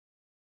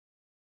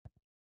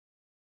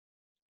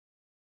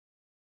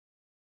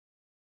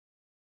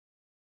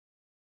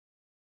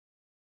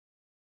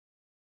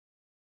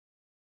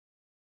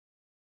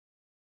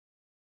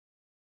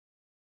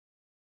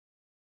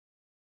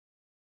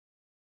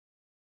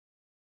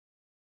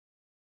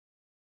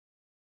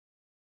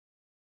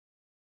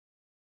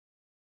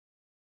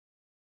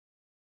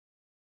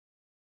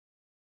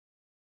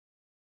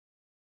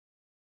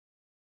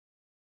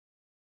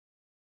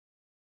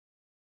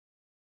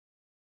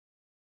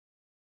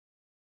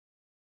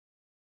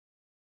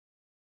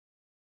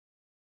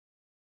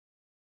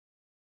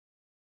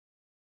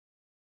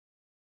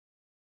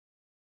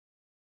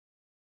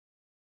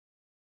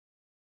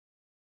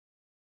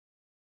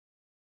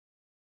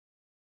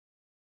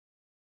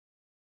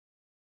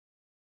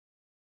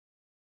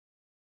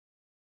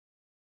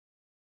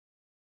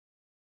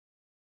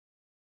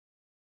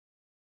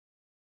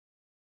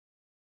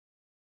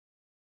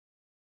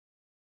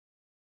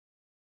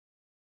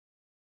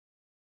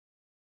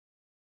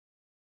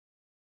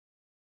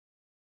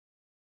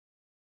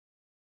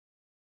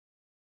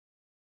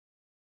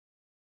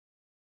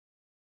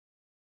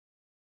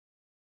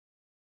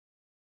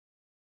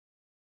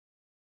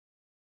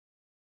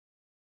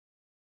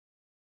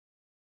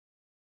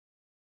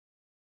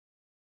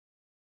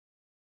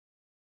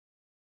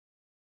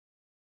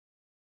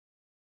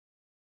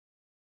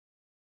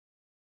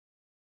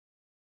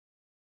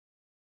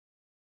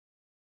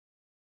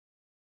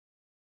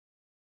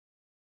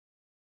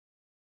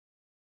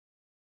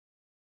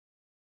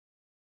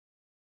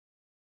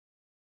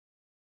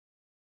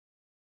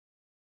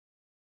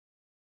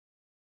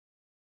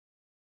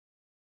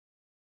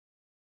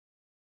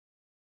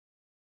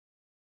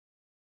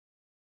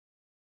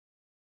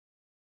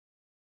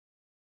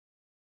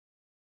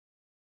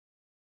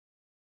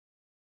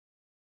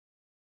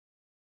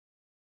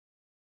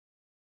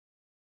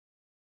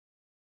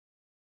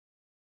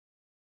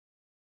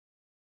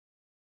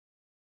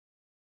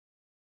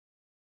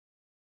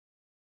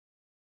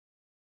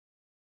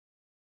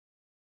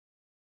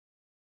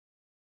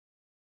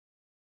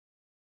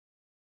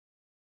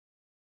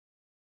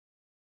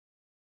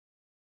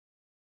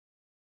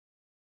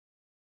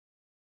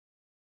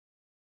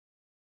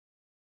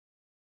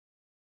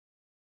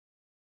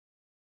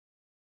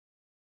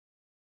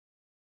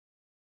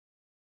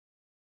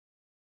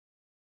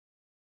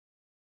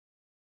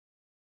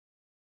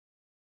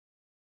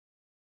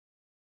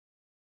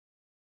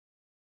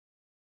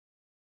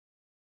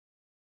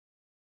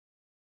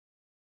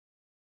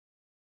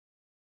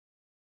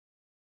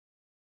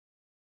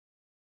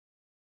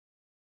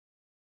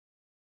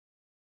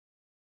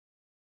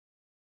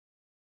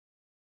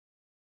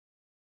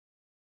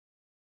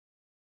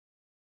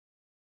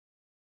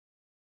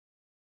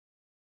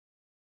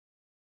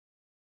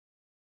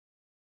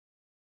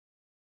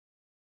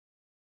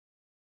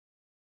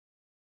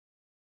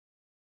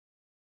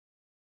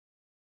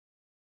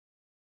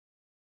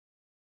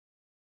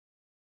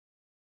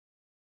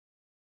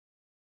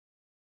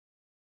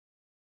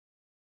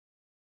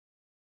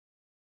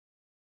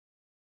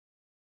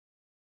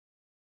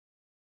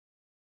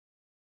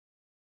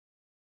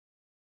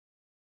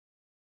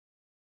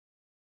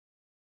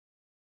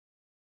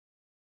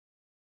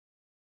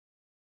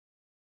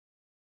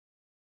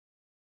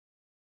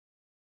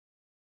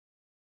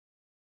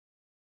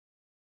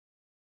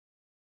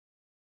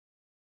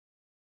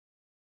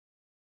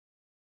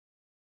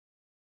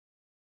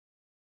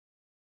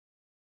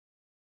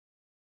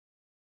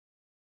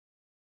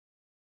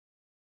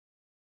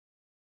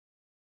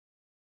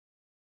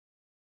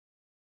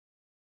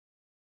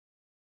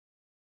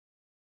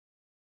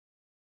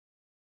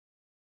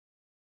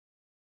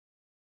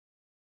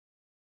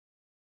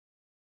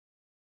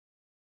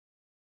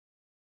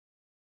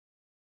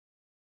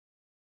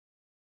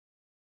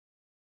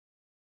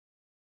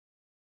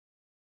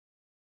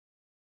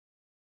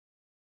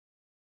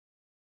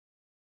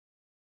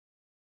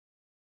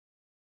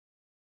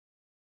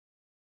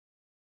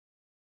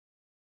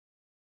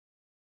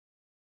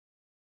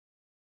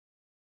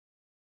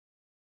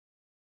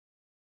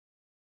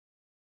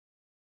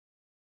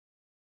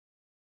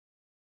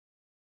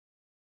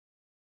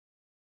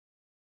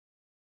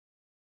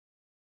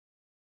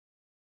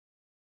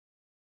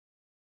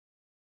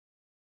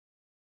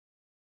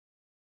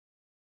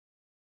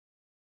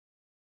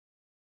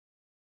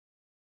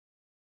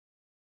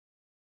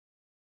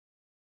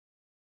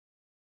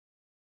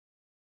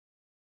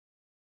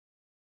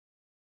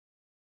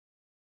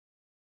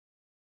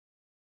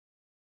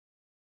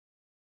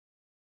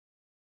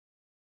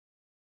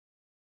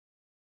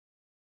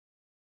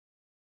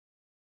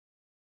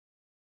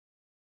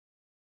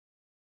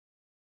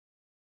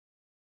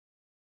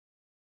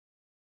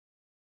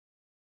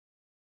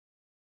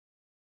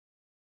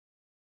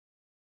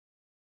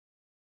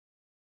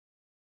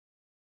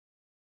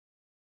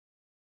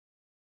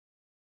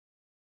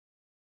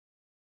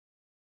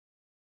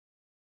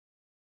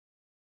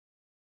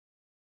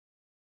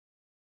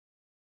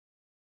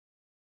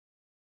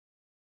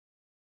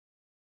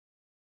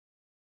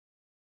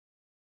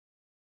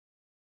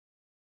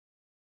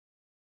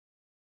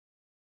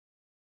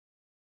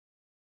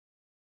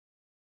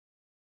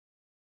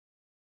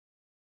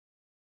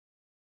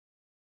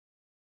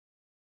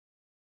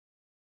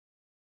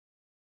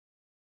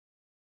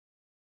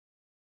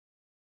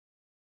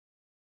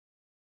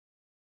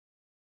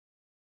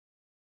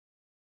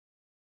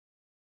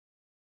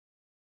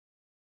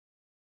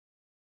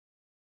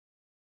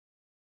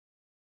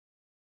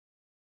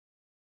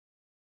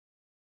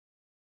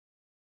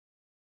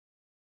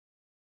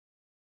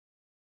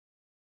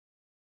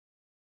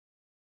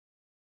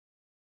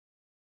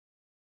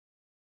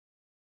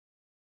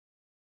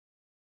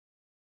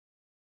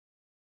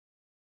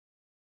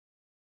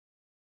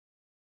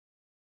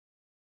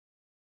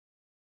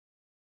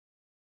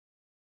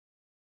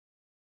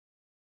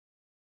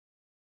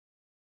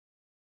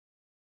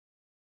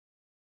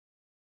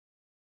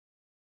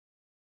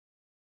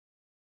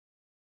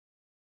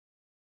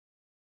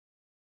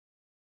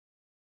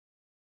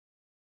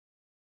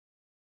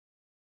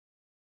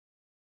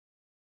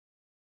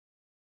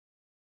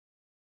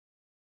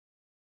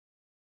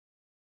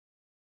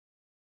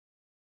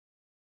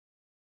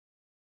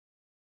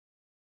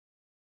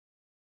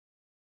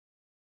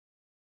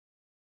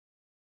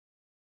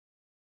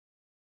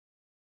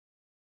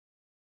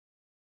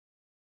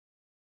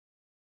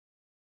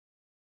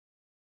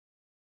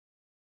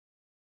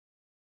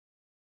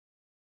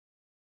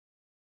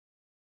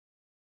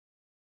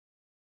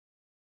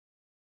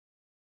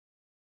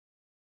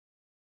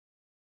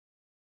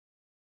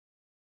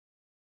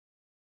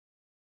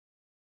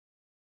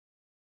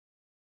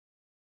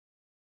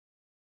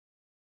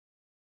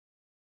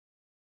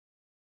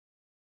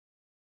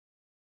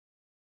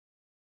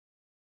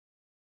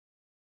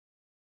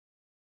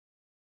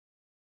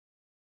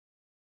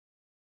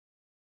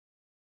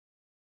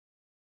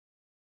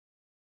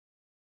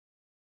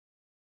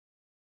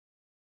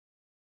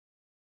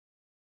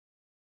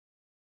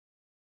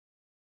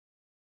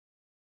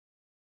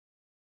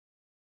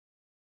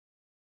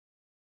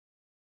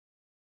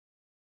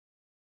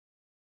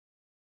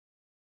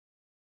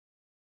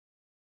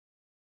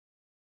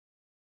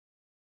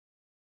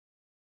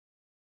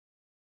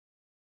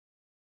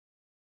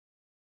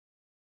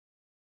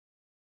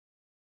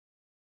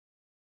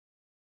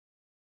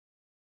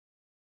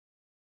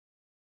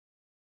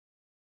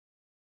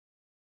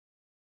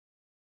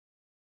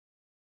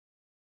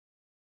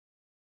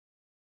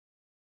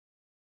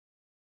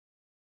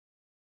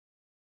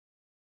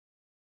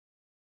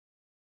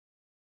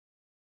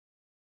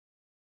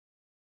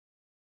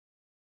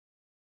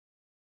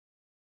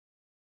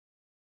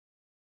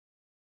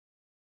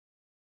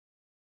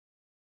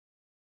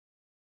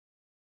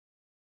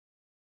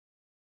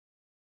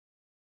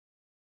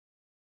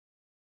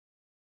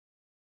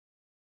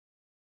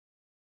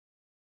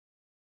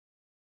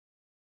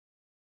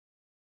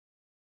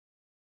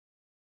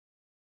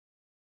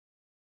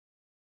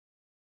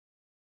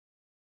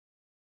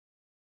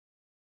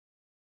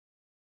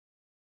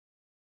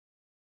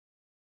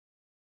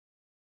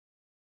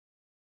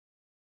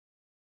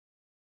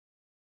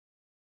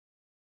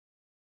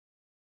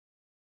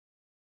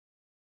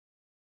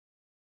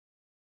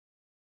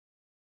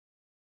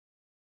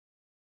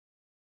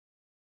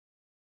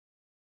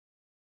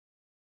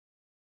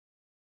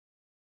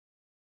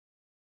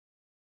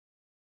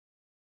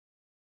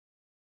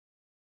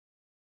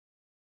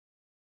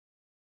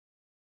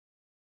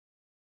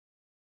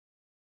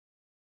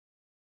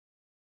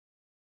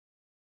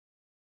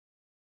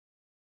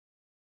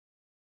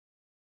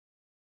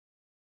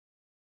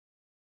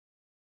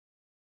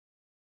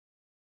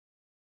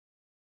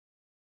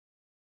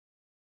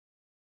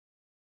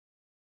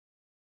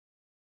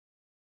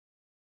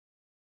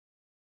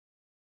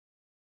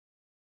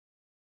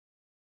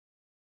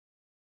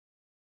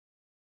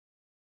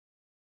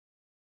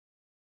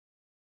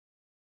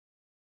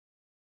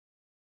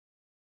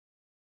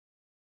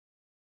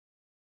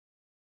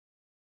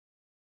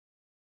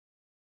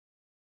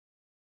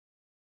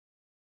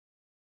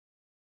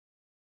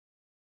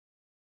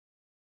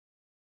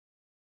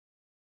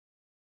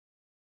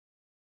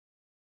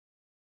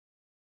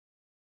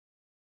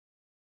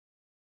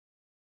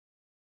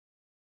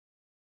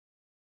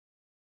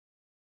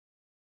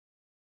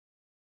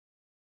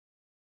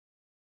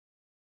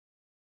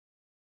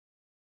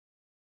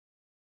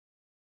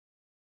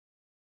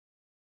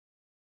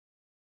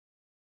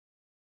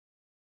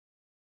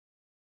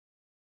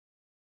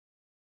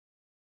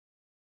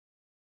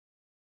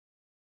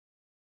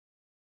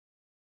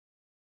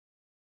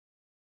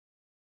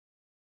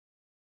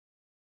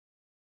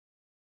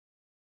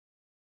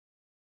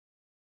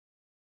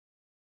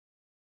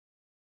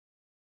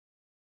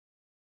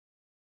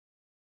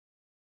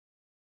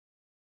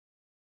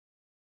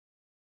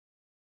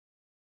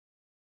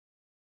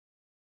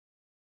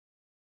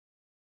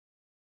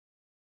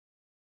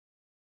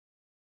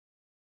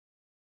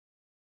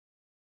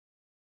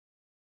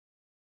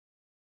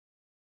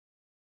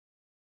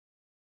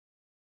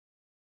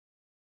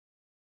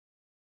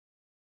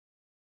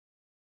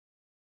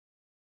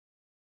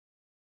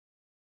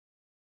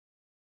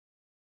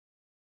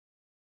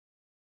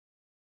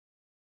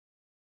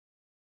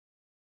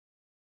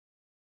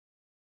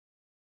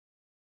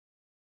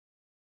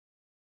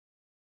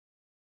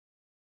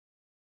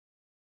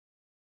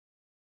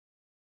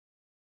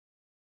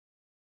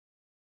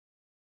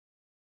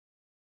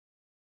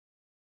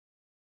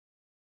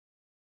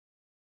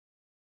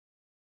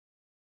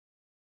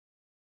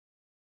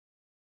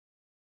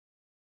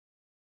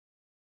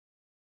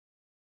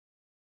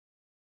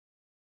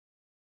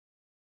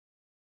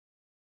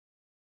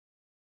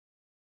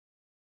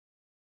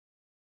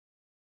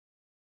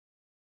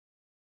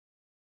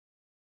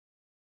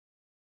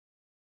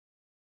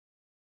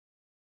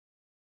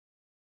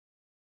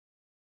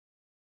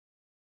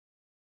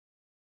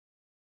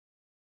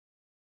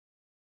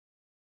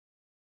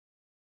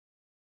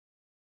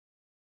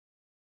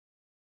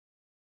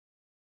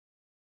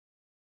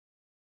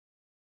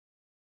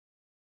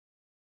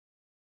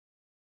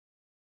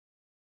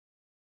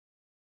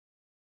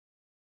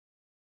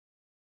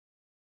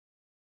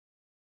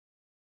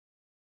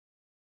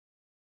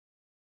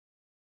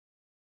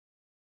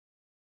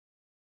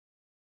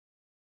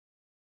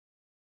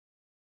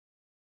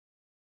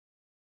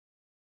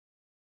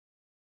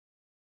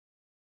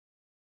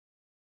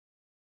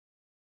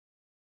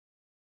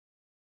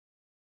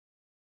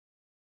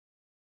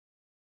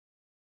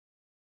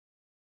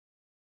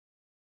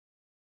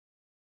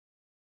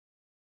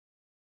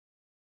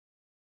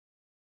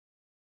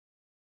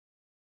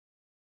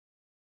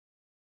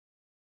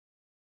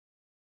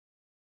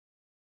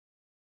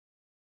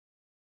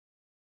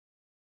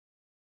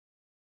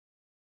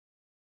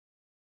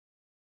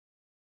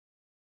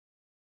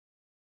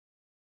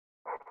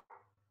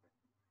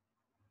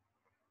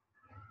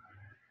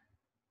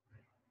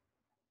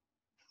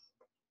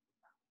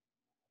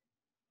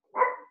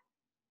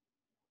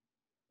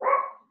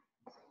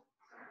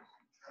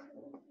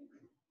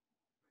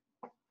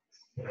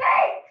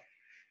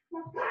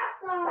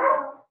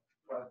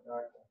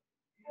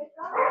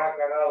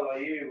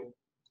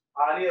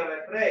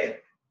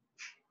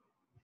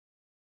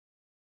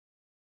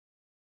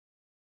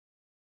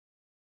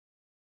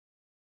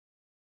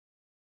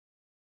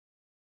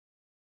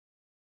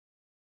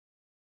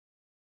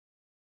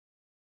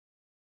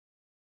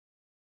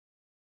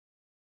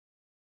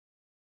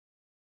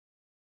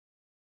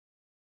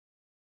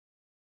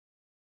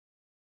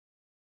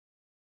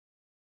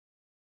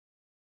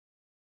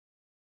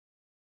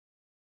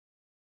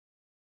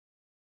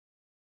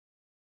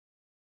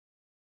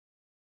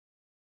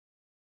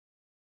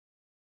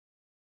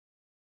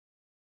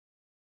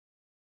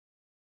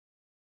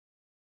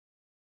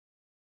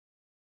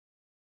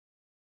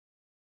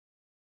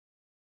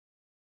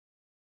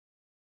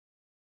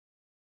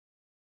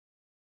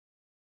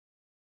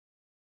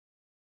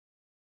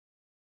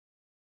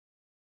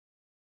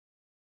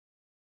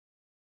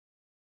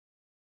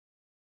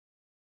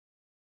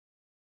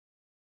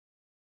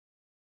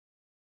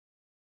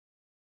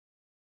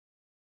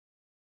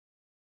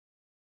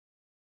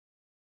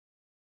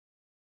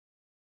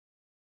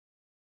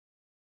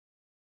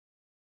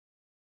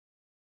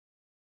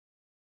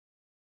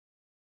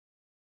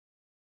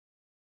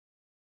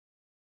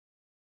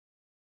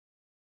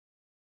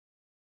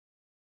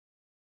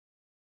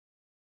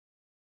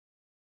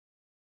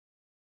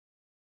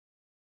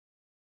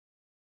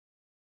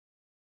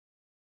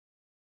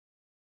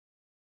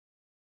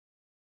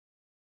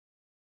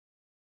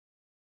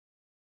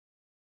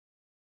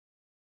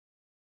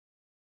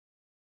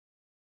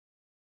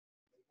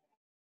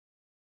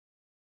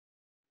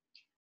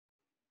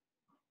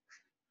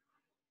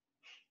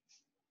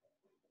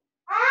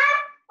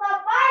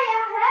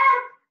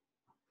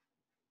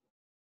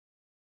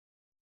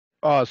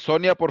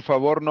 Sonia, por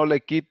favor, no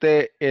le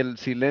quite el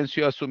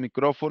silencio a su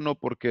micrófono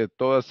porque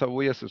toda esa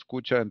bulla se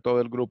escucha en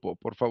todo el grupo,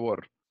 por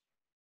favor.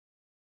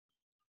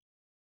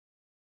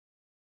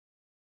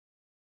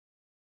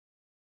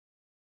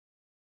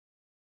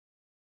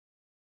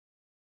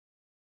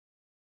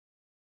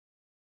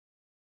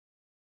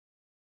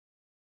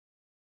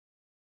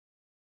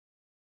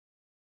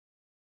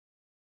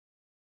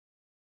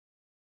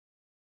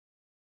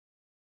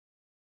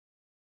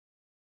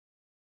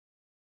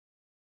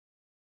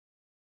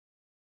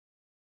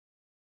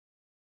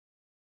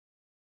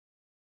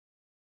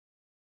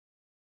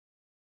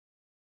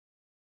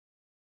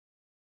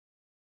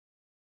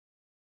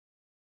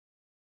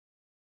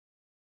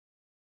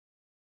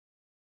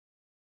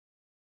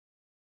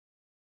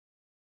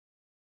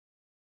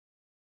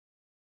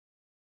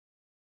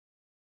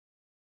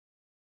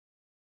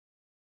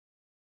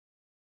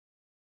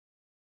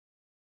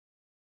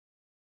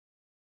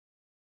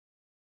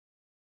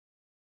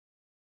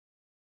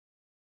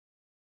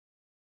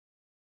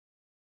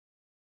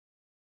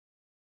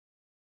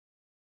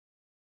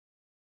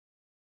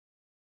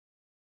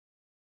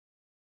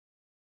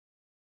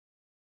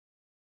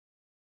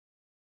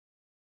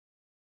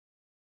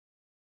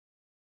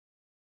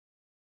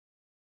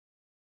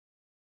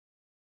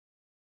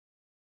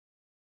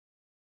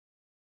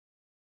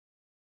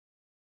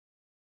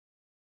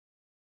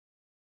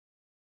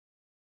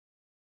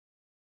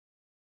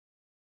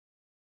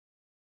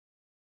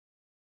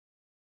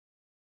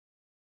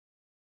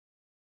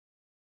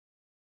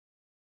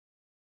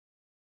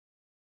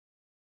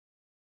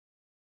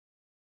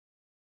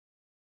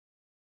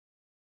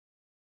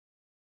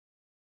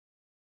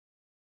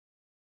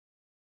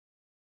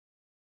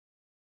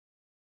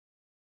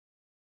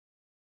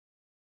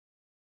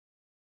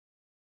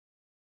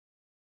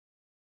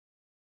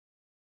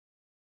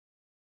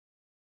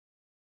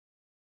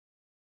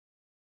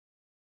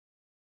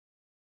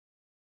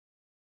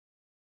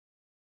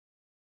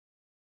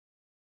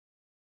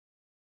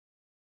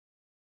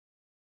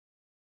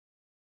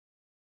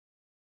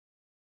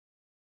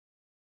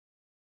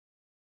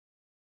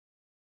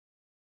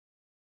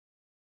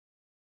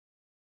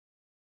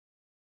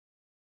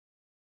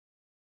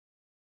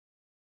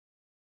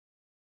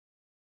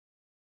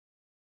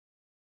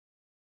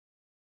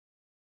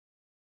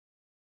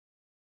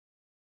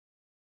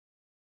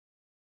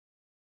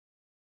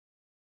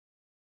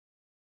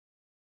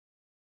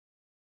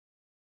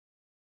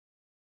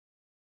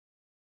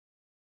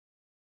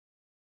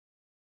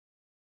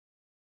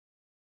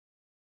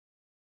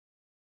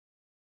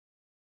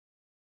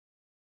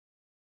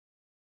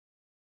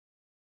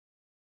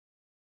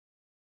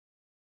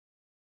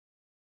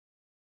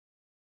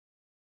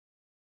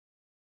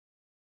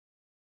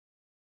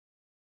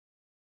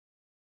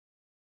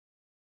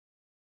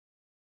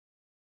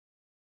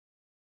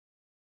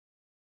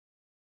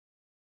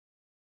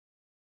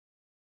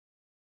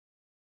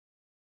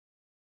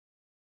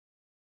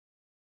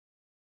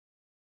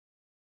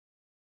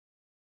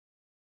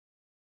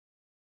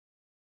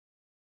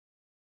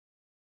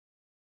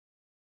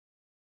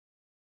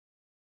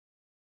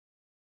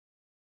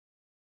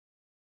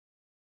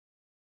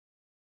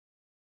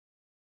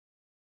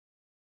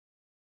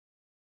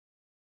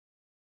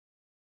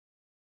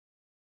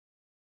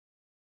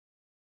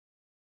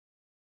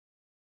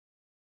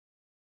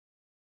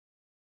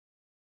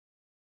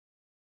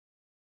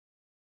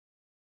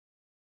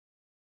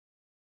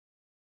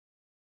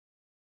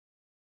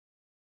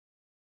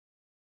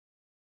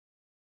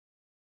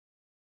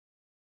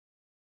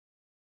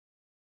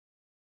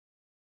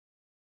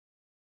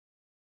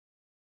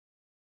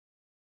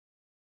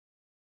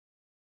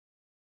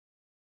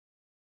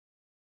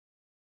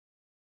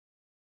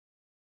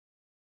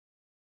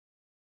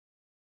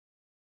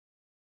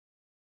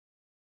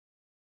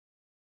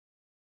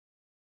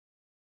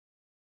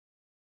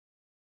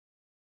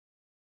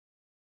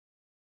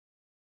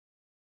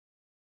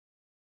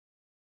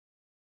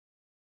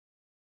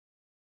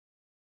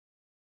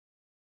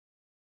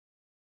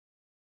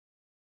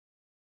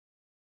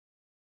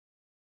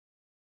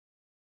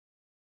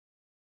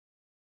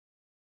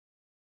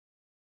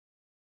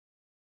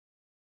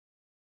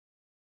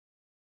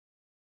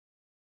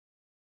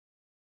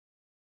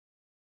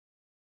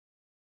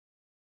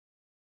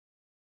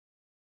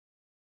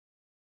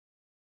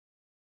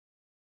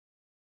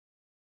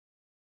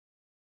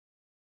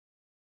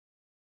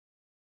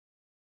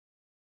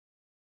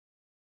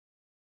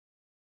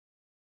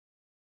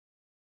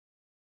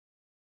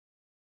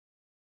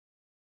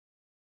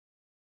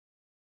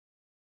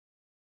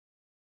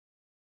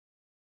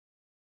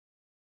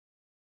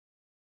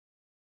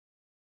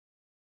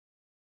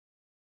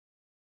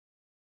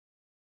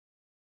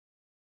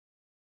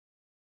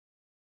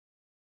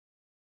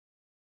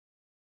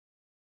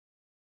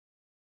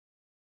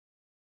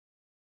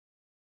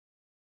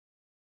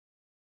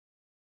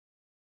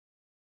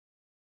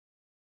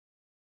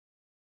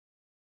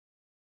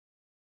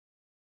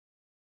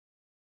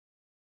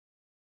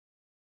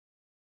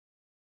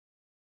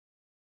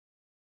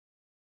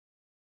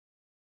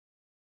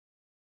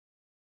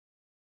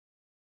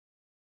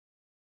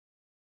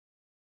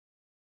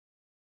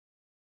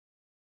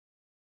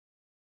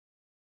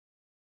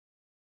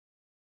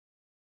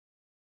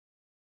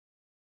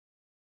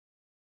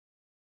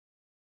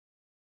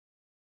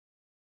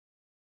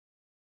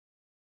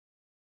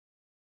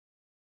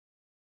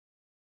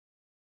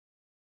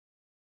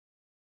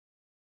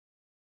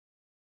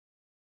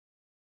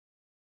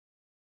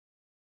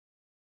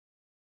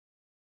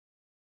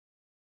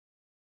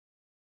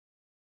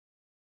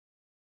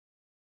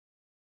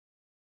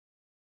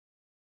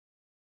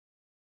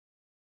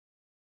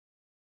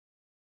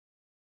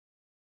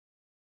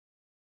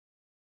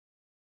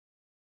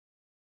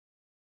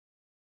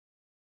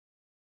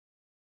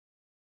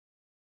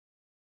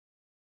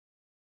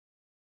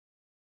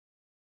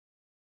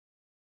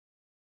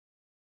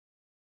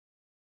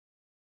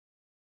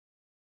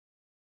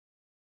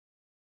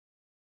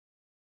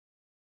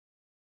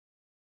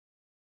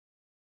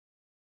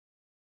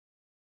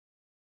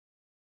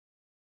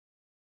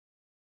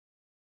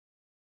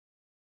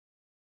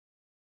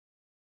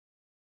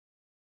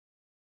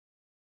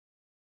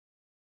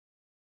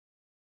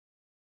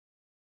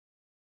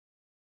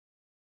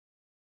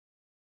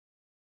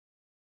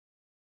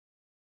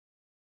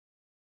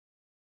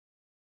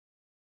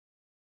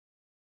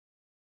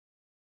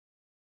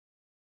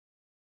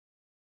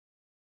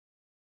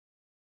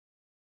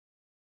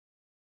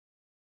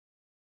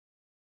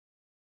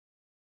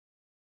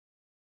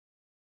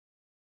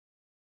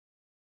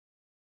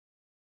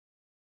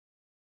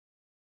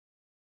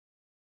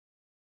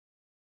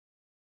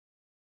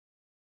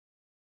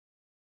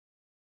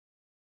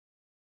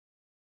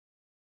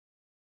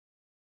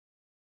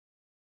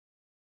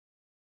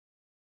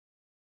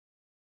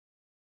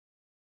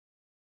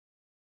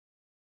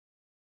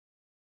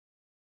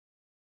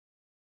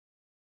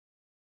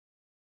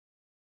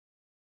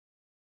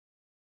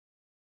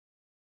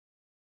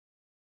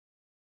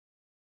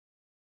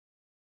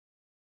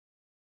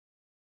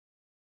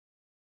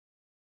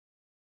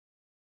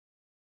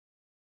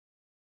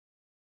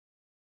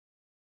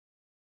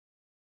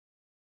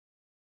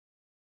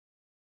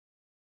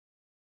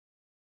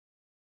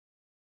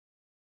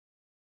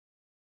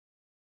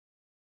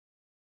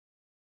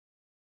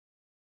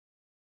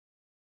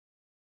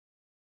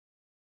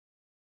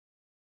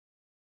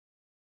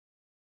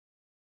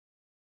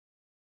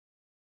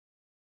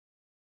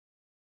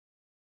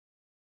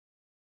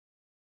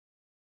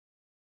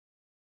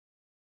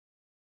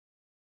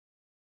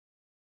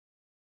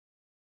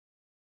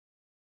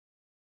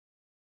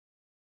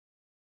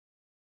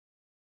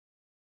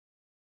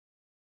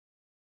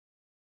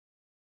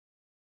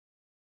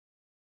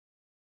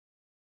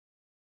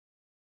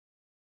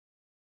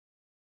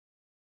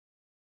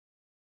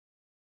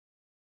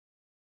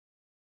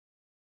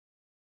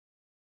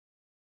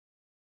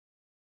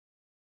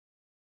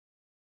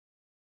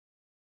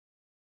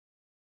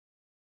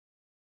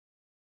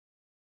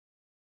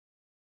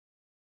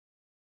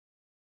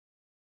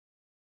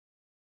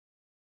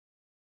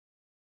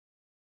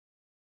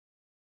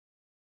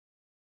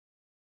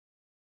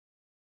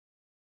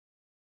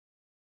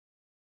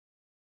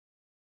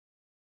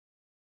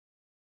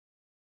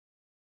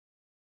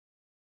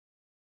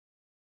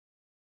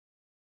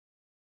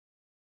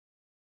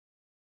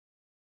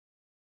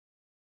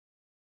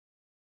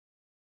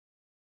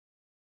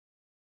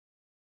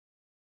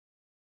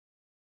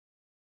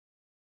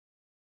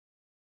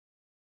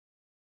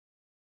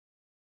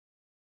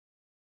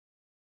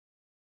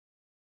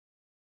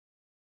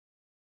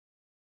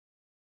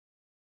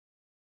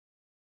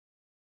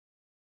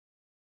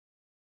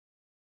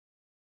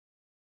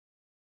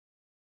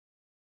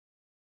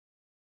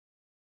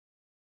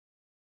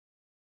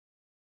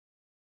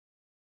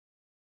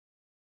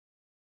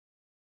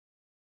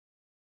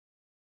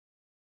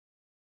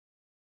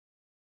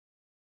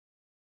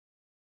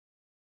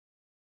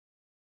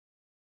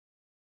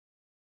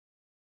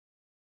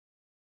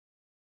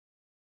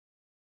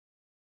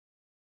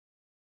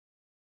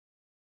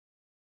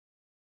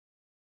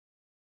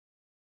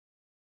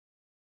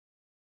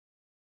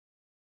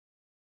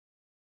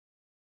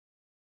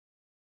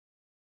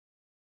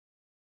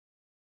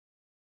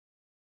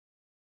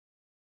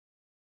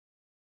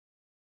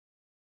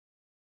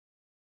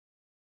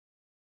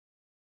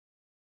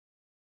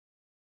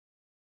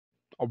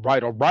 All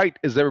right, all right.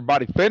 Is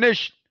everybody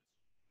finished?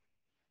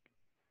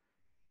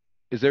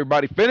 Is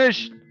everybody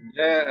finished?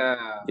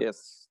 Yeah.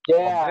 Yes. Yeah,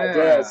 Yeah.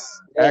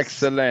 yes, yes.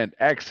 Excellent,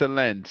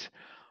 excellent.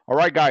 All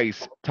right,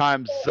 guys,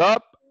 time's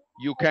up.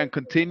 You can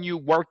continue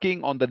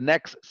working on the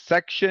next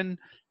section,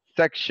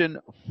 section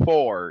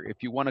 4.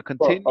 If you want to Oh,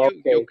 continue,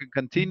 you okay. can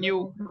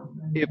continue.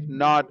 If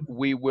not,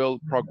 we will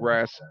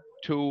progress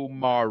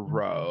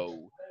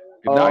tomorrow.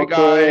 Good night,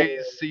 guys. Okay.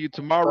 See you Good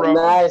tomorrow.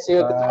 night. See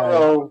you Bye.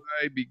 tomorrow.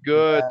 Bye. Be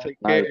good. Bye. Take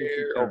care. Night.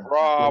 Au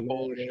revoir.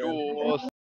 Bonjour.